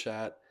super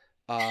chat.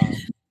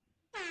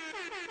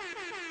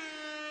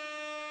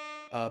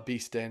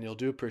 Beast Daniel,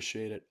 do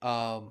appreciate it.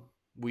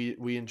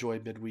 We enjoy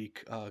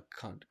midweek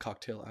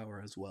cocktail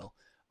hour as well.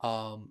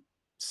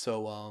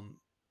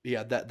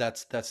 Yeah,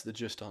 that's the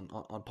gist on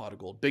Pot of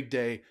Gold. Big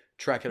day.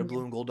 Track it at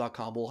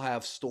blueandgold.com. We'll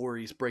have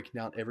stories breaking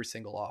down every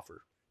single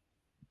offer.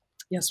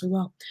 Yes, we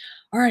will.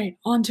 All right,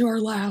 on to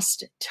our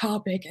last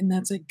topic, and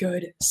that's a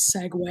good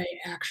segue,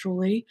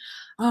 actually.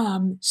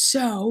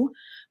 So,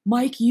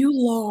 Mike, you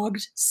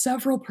logged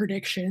several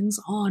predictions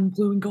on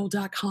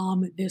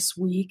blueandgold.com this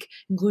week,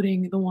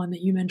 including the one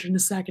that you mentioned a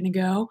second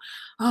ago.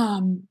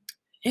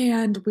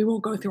 And we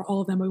won't go through all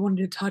of them. We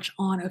wanted to touch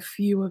on a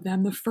few of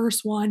them. The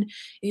first one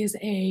is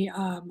a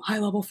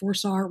high-level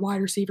 4-star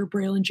wide receiver,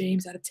 Braylon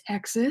James, out of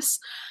Texas.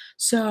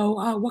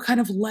 So what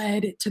kind of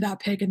led to that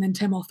pick? And then,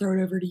 Tim, I'll throw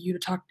it over to you to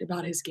talk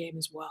about his game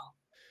as well.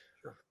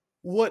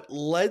 What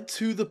led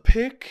to the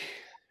pick?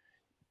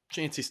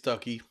 Chancey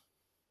Stuckey,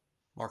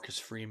 Marcus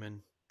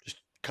Freeman, just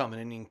coming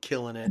in and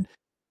killing it.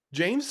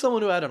 James,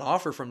 someone who had an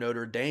offer from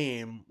Notre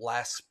Dame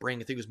last spring.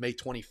 I think it was May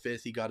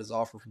 25th. He got his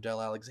offer from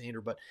Dell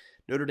Alexander, but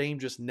Notre Dame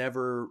just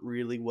never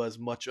really was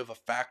much of a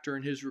factor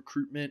in his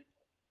recruitment.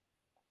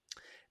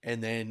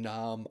 And then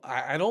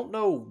I don't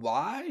know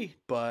why,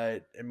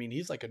 but I mean,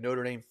 he's like a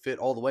Notre Dame fit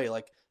all the way.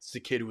 Like, this is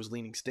a kid who was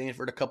leaning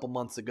Stanford a couple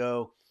months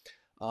ago.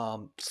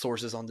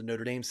 Sources on the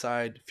Notre Dame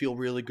side feel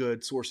really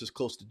good. Sources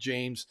close to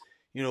James,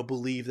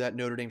 believe that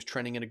Notre Dame's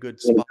trending in a good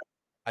spot.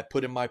 I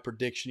put in my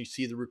prediction. You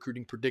see the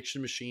recruiting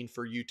prediction machine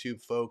for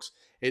YouTube, folks.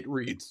 It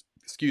reads,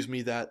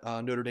 that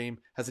Notre Dame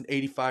has an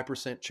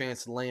 85%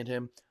 chance to land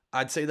him.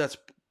 I'd say that's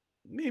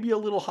maybe a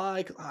little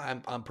high.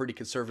 I'm pretty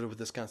conservative with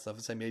this kind of stuff.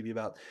 I'd say maybe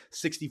about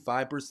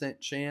 65%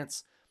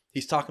 chance.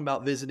 He's talking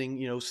about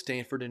visiting,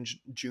 Stanford in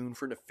June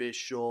for an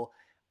official.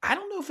 I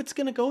don't know if it's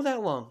going to go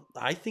that long.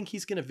 I think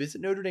he's going to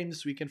visit Notre Dame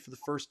this weekend for the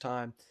first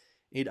time.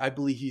 And I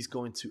believe he's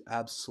going to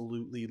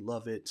absolutely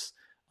love it.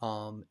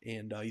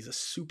 And he's a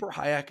super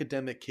high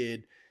academic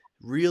kid.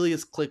 Really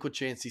has clicked with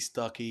Chancey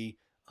Stuckey.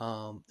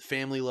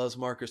 Family loves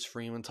Marcus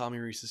Freeman. Tommy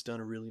Rees has done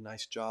a really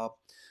nice job.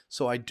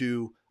 So I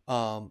do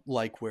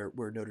like where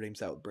Notre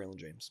Dame's at with Braylon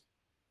James.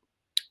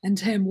 And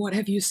Tim, what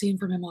have you seen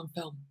from him on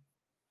film?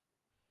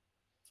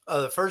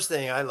 The first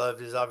thing I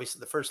loved is obviously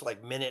the first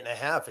minute and a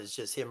half is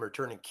just him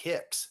returning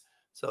kicks.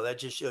 So that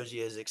just shows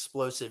you his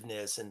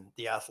explosiveness and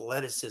the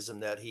athleticism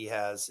that he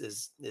has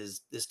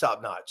is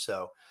top notch.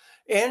 So,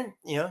 and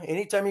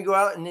anytime you go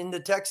out and into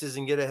Texas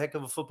and get a heck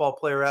of a football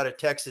player out of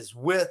Texas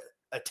with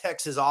a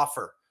Texas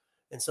offer,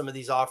 and some of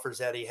these offers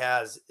that he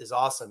has is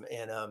awesome.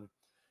 And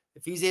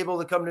if he's able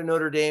to come to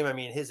Notre Dame, I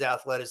mean, his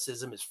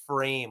athleticism, his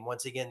frame,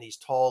 once again, these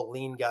tall,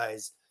 lean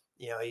guys,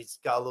 he's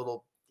got a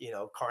little,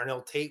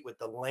 Carnell Tate with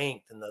the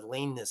length and the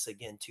leanness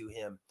again to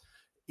him.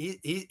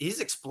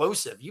 He's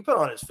explosive. You put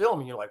on his film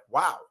and you're like,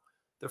 wow,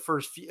 the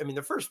first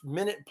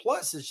minute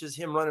plus is just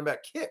him running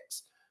back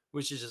kicks,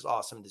 which is just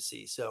awesome to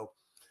see. So,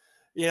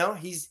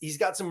 he's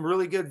got some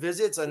really good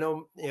visits. I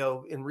know,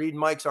 in reading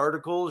Mike's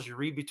articles, you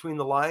read between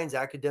the lines,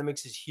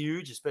 academics is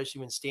huge,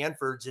 especially when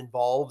Stanford's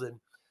involved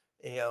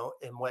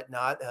and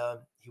whatnot.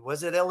 He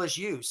was at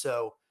LSU.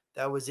 So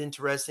that was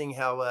interesting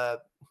how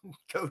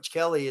Coach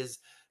Kelly is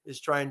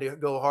trying to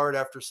go hard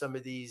after some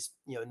of these,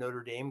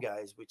 Notre Dame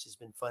guys, which has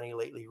been funny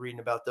lately, reading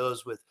about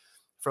those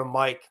from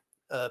Mike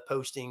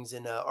postings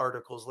and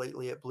articles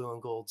lately at Blue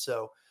and Gold.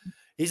 So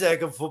he's a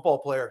heck of a football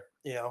player,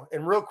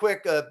 and real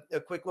quick,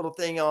 a quick little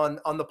thing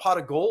on the pot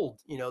of gold.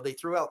 They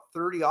threw out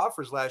 30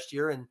 offers last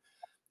year,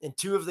 and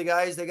two of the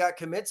guys that got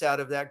commits out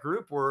of that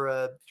group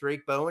were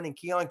Drake Bowen and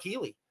Keon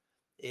Keeley.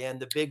 And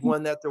the big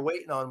one that they're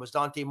waiting on was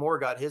Dante Moore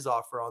got his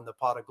offer on the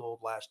pot of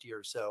gold last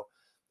year. So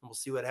we'll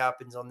see what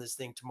happens on this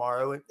thing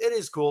tomorrow. And it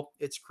is cool.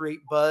 It's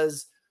great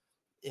buzz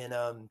in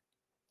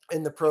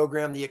the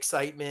program, the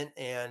excitement.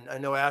 And I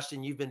know,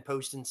 Ashton, you've been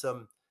posting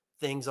some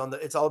things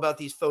it's all about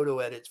these photo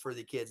edits for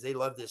the kids. They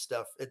love this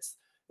stuff. It's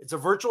a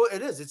virtual,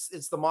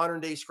 it's the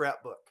modern day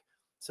scrapbook.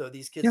 So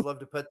these kids love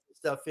to put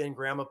stuff in.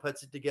 Grandma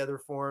puts it together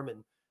for them,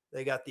 and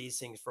they got these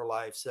things for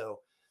life. So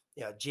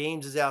yeah,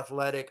 James is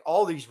athletic.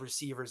 All these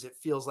receivers, it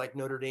feels like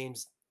Notre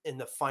Dame's in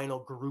the final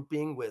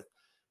grouping with,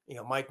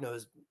 Mike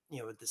knows,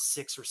 with the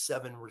 6 or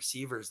 7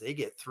 receivers, they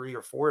get 3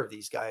 or 4 of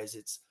these guys.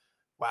 It's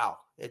wow.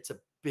 It's a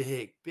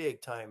big,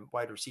 big time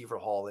wide receiver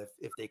haul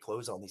if they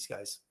close on these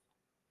guys.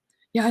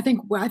 Yeah, I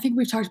think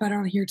we've talked about it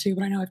on here too,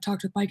 but I know I've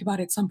talked with Mike about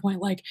it at some point.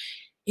 Like,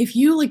 if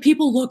you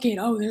people look at,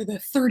 they're the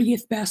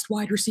 30th best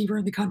wide receiver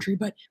in the country,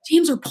 but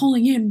teams are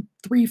pulling in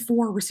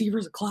 3-4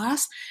 receivers a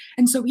class.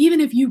 And so even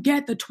if you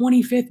get the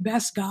 25th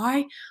best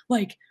guy,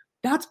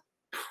 that's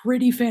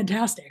pretty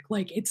fantastic.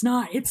 It's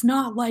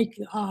not like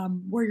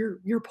where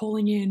you're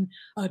pulling in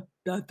the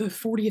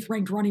 40th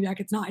ranked running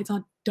back. It's not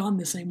done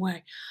the same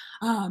way.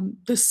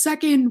 The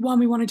second one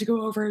we wanted to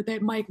go over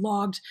that Mike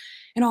logged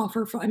an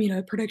offer for,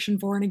 a prediction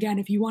for. And again,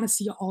 if you want to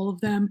see all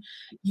of them,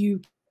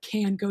 you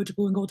can go to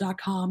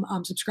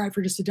blueandgold.com, subscribe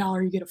for just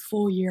 $1. You get a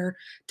full year.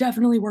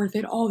 Definitely worth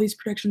it. All these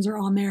predictions are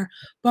on there.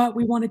 But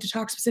we wanted to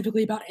talk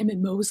specifically about Emmett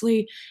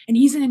Mosley. And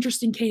he's an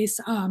interesting case,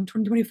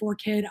 2024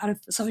 kid out of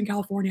Southern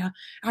California,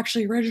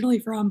 actually originally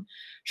from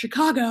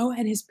Chicago.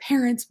 And his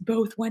parents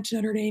both went to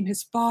Notre Dame.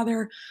 His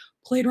father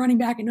played running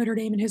back at Notre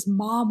Dame, and his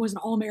mom was an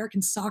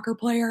All-American soccer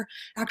player.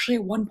 Actually,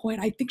 at one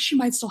point, I think she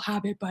might still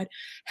have it, but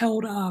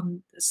held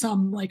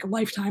some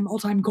lifetime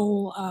all-time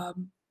goal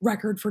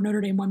record for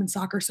Notre Dame women's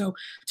soccer. So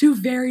 2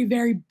 very,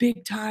 very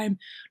big time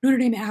Notre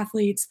Dame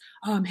athletes.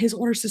 His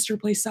older sister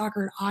plays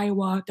soccer at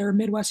Iowa. They're a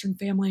Midwestern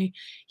family.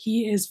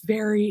 He is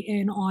very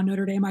in on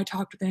Notre Dame. I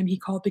talked with him. He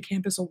called the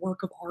campus a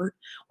work of art,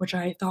 which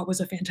I thought was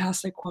a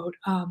fantastic quote.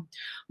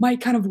 Mike,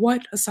 kind of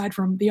what, aside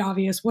from the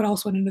obvious, what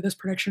else went into this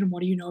prediction, and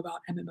what do you know about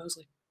Emmett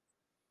Mosley?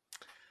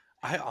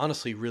 I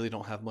honestly really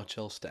don't have much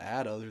else to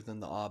add other than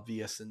the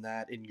obvious in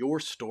that. In your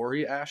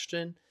story,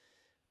 Ashton,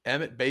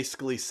 Emmett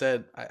basically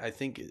said, I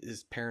think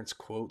his parents'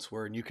 quotes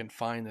were, and you can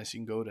find this, you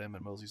can go to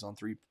Emmett Mosley's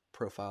On3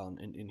 profile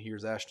and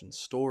here's Ashton's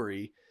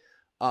story.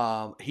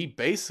 He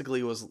basically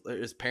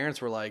his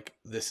parents were like,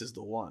 this is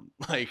the one.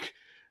 And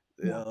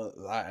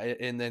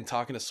then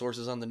talking to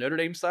sources on the Notre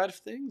Dame side of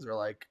things, they're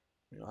like,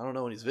 I don't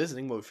know when he's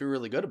visiting, but we feel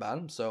really good about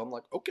him. So I'm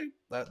like, okay,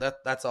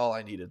 that's all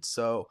I needed.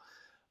 So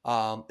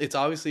it's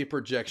obviously a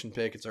projection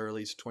pick. It's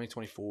early. It's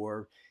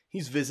 2024.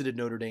 He's visited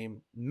Notre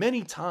Dame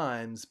many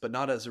times, but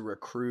not as a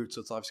recruit.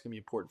 So it's obviously going to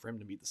be important for him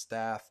to meet the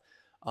staff.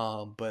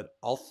 But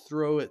I'll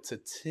throw it to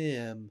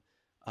Tim.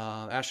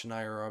 Ash and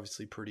I are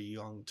obviously pretty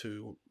young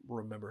to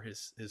remember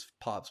his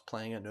pops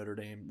playing at Notre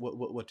Dame.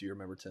 What do you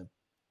remember, Tim?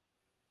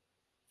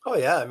 Oh,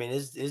 yeah. I mean,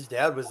 his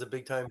dad was a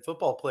big-time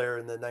football player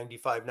in the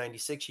 95,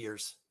 96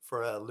 years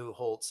for Lou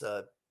Holtz.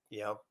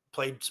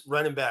 Played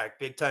running back,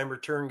 big-time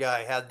return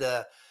guy, had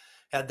the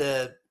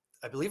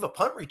I believe a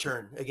punt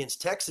return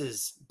against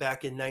Texas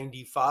back in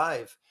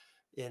 95.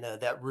 And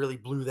that really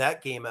blew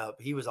that game up.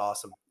 He was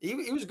awesome. He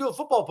was a good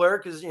football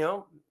player because,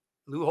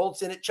 Lou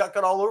Holtz in it, chuck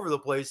it all over the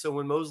place. So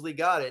when Mosley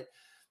got it,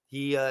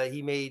 he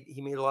made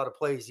a lot of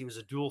plays. He was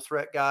a dual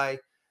threat guy,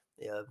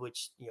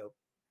 which,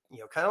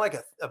 kind of like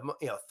a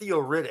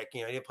Theo Riddick. He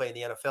didn't play in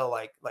the NFL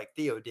like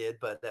Theo did,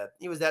 but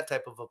he was that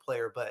type of a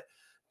player. But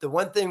the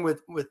one thing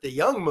with the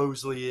young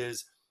Mosley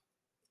is,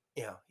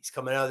 he's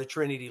coming out of the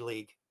Trinity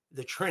League.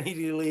 The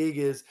Trinity League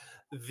is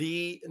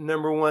the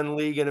number one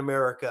league in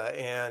America.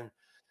 And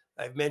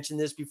I've mentioned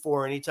this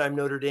before. Anytime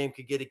Notre Dame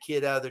could get a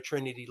kid out of the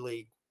Trinity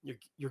League,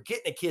 you're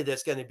getting a kid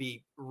that's going to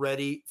be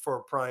ready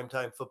for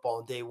primetime football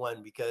on day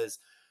one, because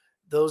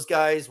those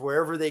guys,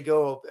 wherever they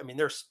go, I mean,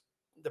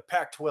 the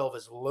Pac-12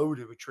 is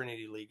loaded with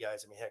Trinity League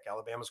guys. I mean, heck,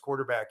 Alabama's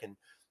quarterback and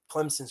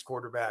Clemson's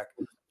quarterback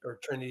are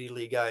Trinity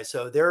League guys.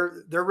 So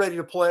they're ready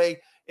to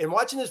play. And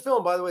watching this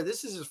film, by the way,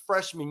 this is his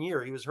freshman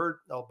year. He was hurt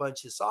a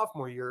bunch his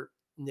sophomore year,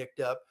 nicked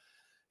up.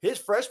 His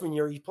freshman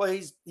year,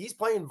 he's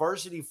playing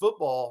varsity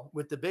football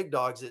with the big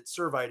dogs at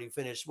Servite, who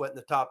finished in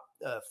the top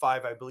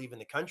 5, I believe, in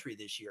the country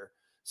this year.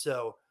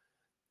 So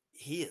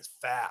he is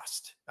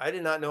fast. I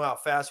did not know how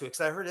fast he was,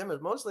 because I heard him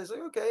at mostly. It's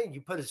like, okay,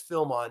 you put his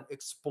film on,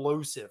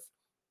 explosive.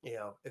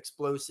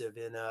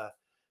 And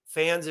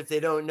fans, if they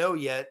don't know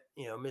yet,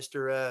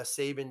 Mr.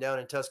 Saban down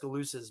in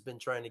Tuscaloosa has been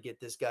trying to get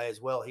this guy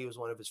as well. He was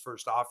one of his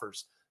first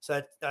offers.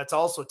 So that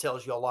also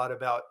tells you a lot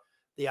about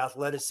the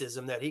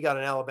athleticism, that he got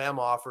an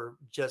Alabama offer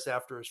just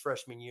after his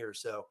freshman year.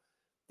 So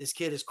this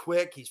kid is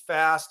quick. He's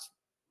fast.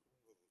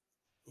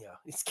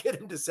 Let's get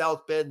him to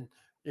South Bend,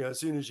 as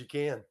soon as you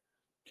can.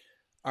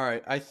 All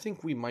right. I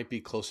think we might be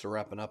close to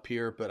wrapping up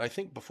here, but I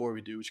think before we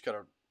do, we just got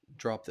to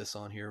drop this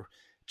on here.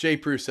 Jay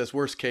Bruce says,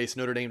 worst case,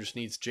 Notre Dame just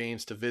needs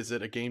James to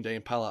visit a game day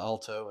in Palo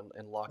Alto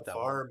and lock that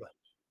one.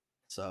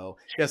 So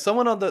yeah,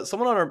 someone on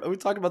our, we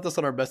talked about this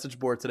on our message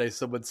board today.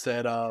 Someone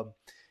said,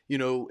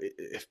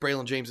 if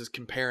Braylon James is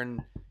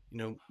comparing,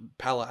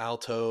 Palo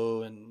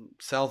Alto and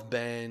South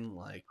Bend,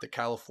 like the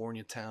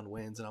California town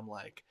wins. And I'm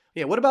like,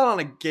 yeah, what about on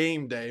a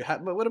game day?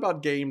 What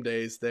about game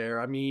days there?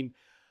 I mean,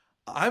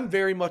 I'm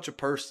very much a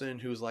person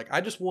who's like,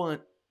 I just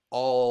want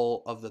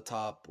all of the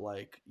top,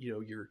 like,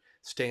 your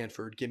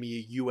Stanford, give me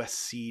a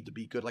USC to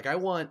be good. Like, I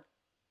want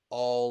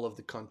all of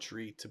the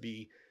country to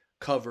be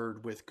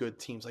covered with good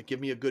teams. Like, give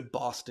me a good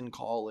Boston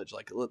College.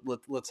 Like,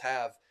 let's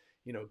have,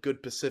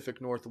 good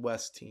Pacific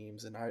Northwest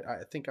teams. And I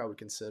think I would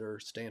consider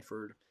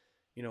Stanford,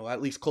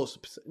 at least close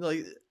to,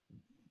 like,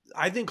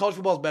 I think college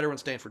football is better when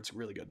Stanford's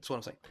really good. That's what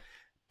I'm saying.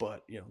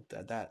 But,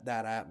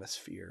 that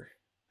atmosphere,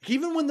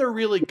 even when they're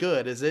really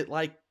good, is it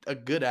like a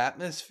good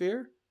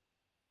atmosphere?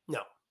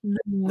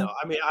 No.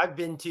 I mean, I've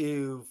been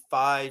to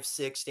 5,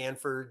 6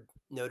 Stanford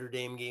Notre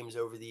Dame games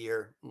over the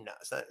year. No,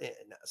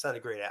 it's not a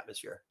great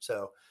atmosphere.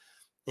 So,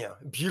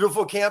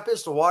 beautiful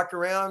campus to walk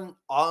around.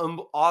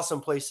 Awesome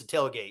place to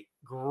tailgate.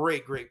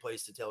 Great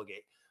place to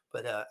tailgate.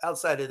 But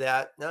outside of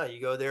that, no, you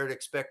go there to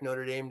expect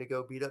Notre Dame to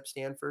go beat up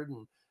Stanford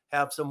and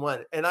have some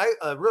fun. And I,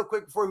 real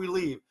quick before we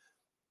leave,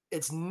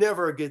 it's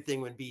never a good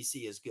thing when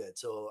BC is good.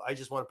 So I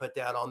just want to put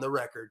that on the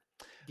record.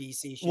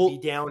 BC should be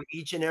down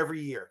each and every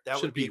year. That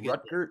would be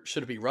Rutgers.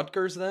 Should it be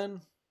Rutgers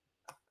then?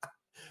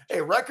 Hey,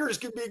 Rutgers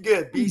could be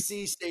good.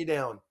 BC, stay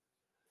down.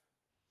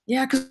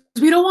 Yeah, because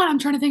we don't want. I'm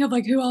trying to think of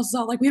like who else is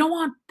out. Like, we don't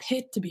want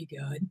Pitt to be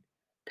good.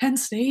 Penn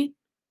State.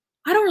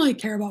 I don't really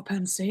care about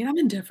Penn State. I'm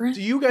indifferent.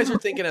 So you guys are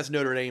thinking as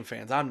Notre Dame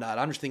fans. I'm not.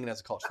 I'm just thinking as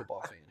a college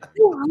football fan.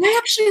 I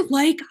actually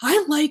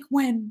like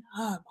when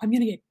I'm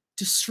gonna get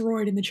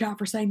destroyed in the chat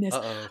for saying this.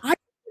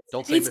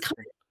 Don't say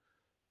Michigan.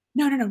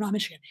 No, not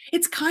Michigan.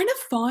 It's kind of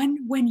fun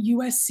when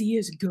USC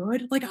is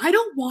good. Like, I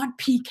don't want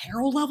Pete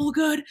Carroll level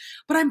good,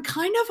 but I'm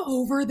kind of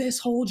over this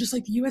whole just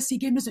like the USC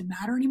game doesn't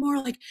matter anymore.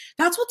 Like,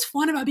 that's what's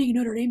fun about being a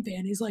Notre Dame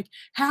fan, is like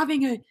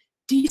having a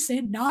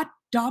decent, not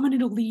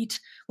dominant elite,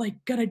 like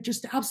gonna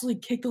just absolutely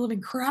kick the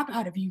living crap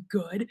out of you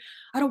good.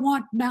 I don't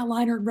want Matt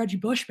Leinart and Reggie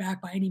Bush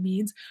back by any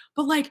means,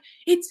 but like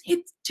it's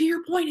to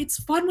your point,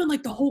 it's fun when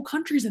like the whole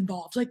country's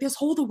involved. Like, this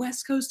whole the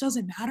West Coast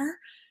doesn't matter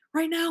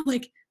right now.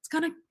 Like,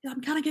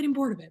 I'm kind of getting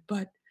bored of it,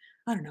 but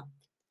I don't know.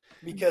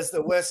 Because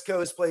the West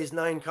Coast plays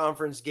 9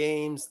 conference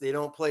games. They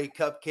don't play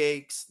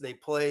cupcakes. They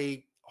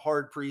play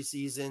hard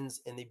preseasons,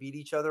 and they beat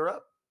each other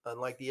up,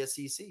 unlike the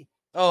SEC.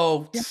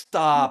 Oh,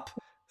 stop.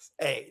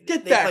 Hey,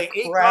 get they that play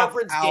 8 crap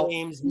conference out.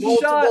 games,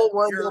 multiple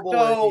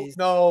one-double-A's.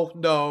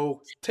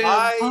 No.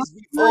 Tim,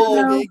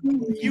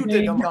 you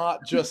did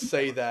not just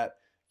say that.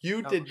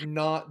 You did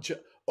not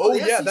just... Oh,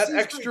 yeah, that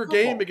extra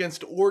game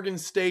against Oregon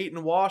State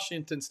and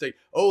Washington State.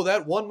 Oh,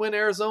 that one-win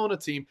Arizona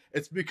team.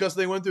 It's because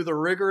they went through the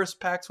rigorous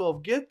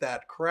Pac-12. Get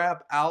that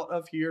crap out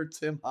of here,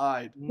 Tim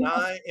Hyde.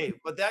 9,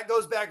 but that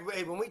goes back.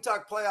 Hey, when we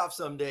talk playoffs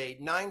someday,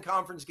 9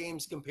 conference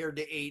games compared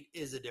to 8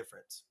 is a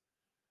difference.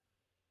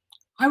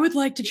 I would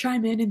like to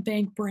chime in and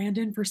thank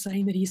Brandon for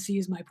saying that he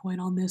sees my point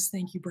on this.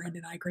 Thank you,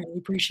 Brandon. I greatly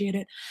appreciate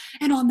it.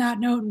 And on that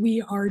note,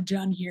 we are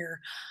done here.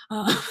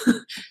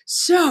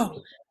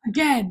 So,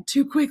 again,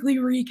 to quickly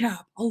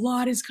recap, a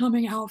lot is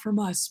coming out from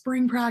us.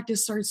 Spring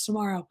practice starts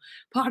tomorrow.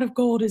 Pot of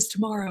Gold is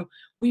tomorrow.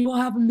 We will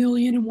have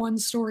 1,000,001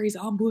 stories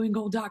on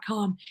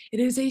blueandgold.com. It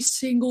is a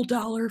single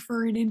dollar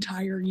for an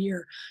entire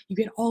year. You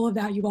get all of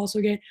that. You also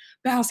get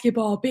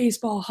basketball,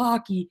 baseball,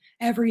 hockey,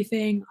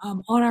 everything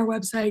on our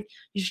website.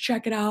 You should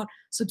check it out.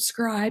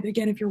 Subscribe.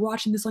 Again, if you're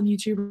watching this on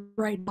YouTube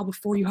right now,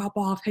 before you hop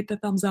off, hit the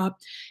thumbs up.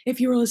 If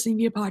you are listening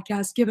via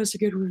podcast, give us a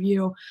good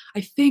review.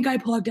 I think I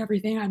plugged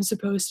everything I'm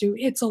supposed to.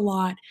 It's a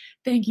lot.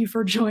 Thank you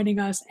for joining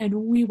us, and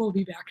we will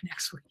be back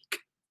next week.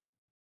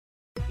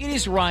 It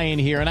is Ryan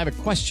here, and I have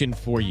a question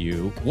for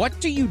you. What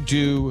do you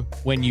do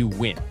when you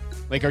win?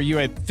 Like, are you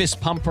a fist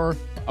pumper,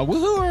 a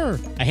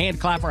woohooer, a hand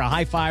clapper, a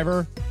high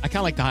fiver? I kind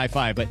of like the high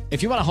five, but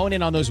if you want to hone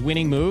in on those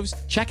winning moves,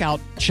 check out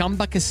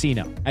Chumba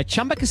Casino. At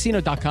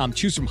ChumbaCasino.com,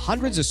 choose from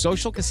hundreds of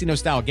social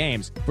casino-style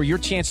games for your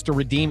chance to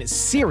redeem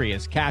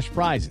serious cash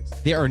prizes.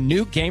 There are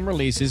new game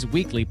releases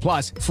weekly,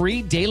 plus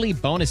free daily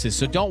bonuses.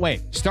 So don't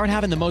wait. Start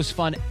having the most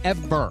fun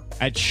ever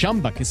at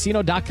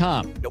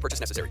ChumbaCasino.com. No purchase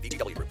necessary.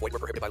 VGW. Void where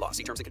prohibited by law.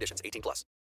 See terms and conditions. 18+.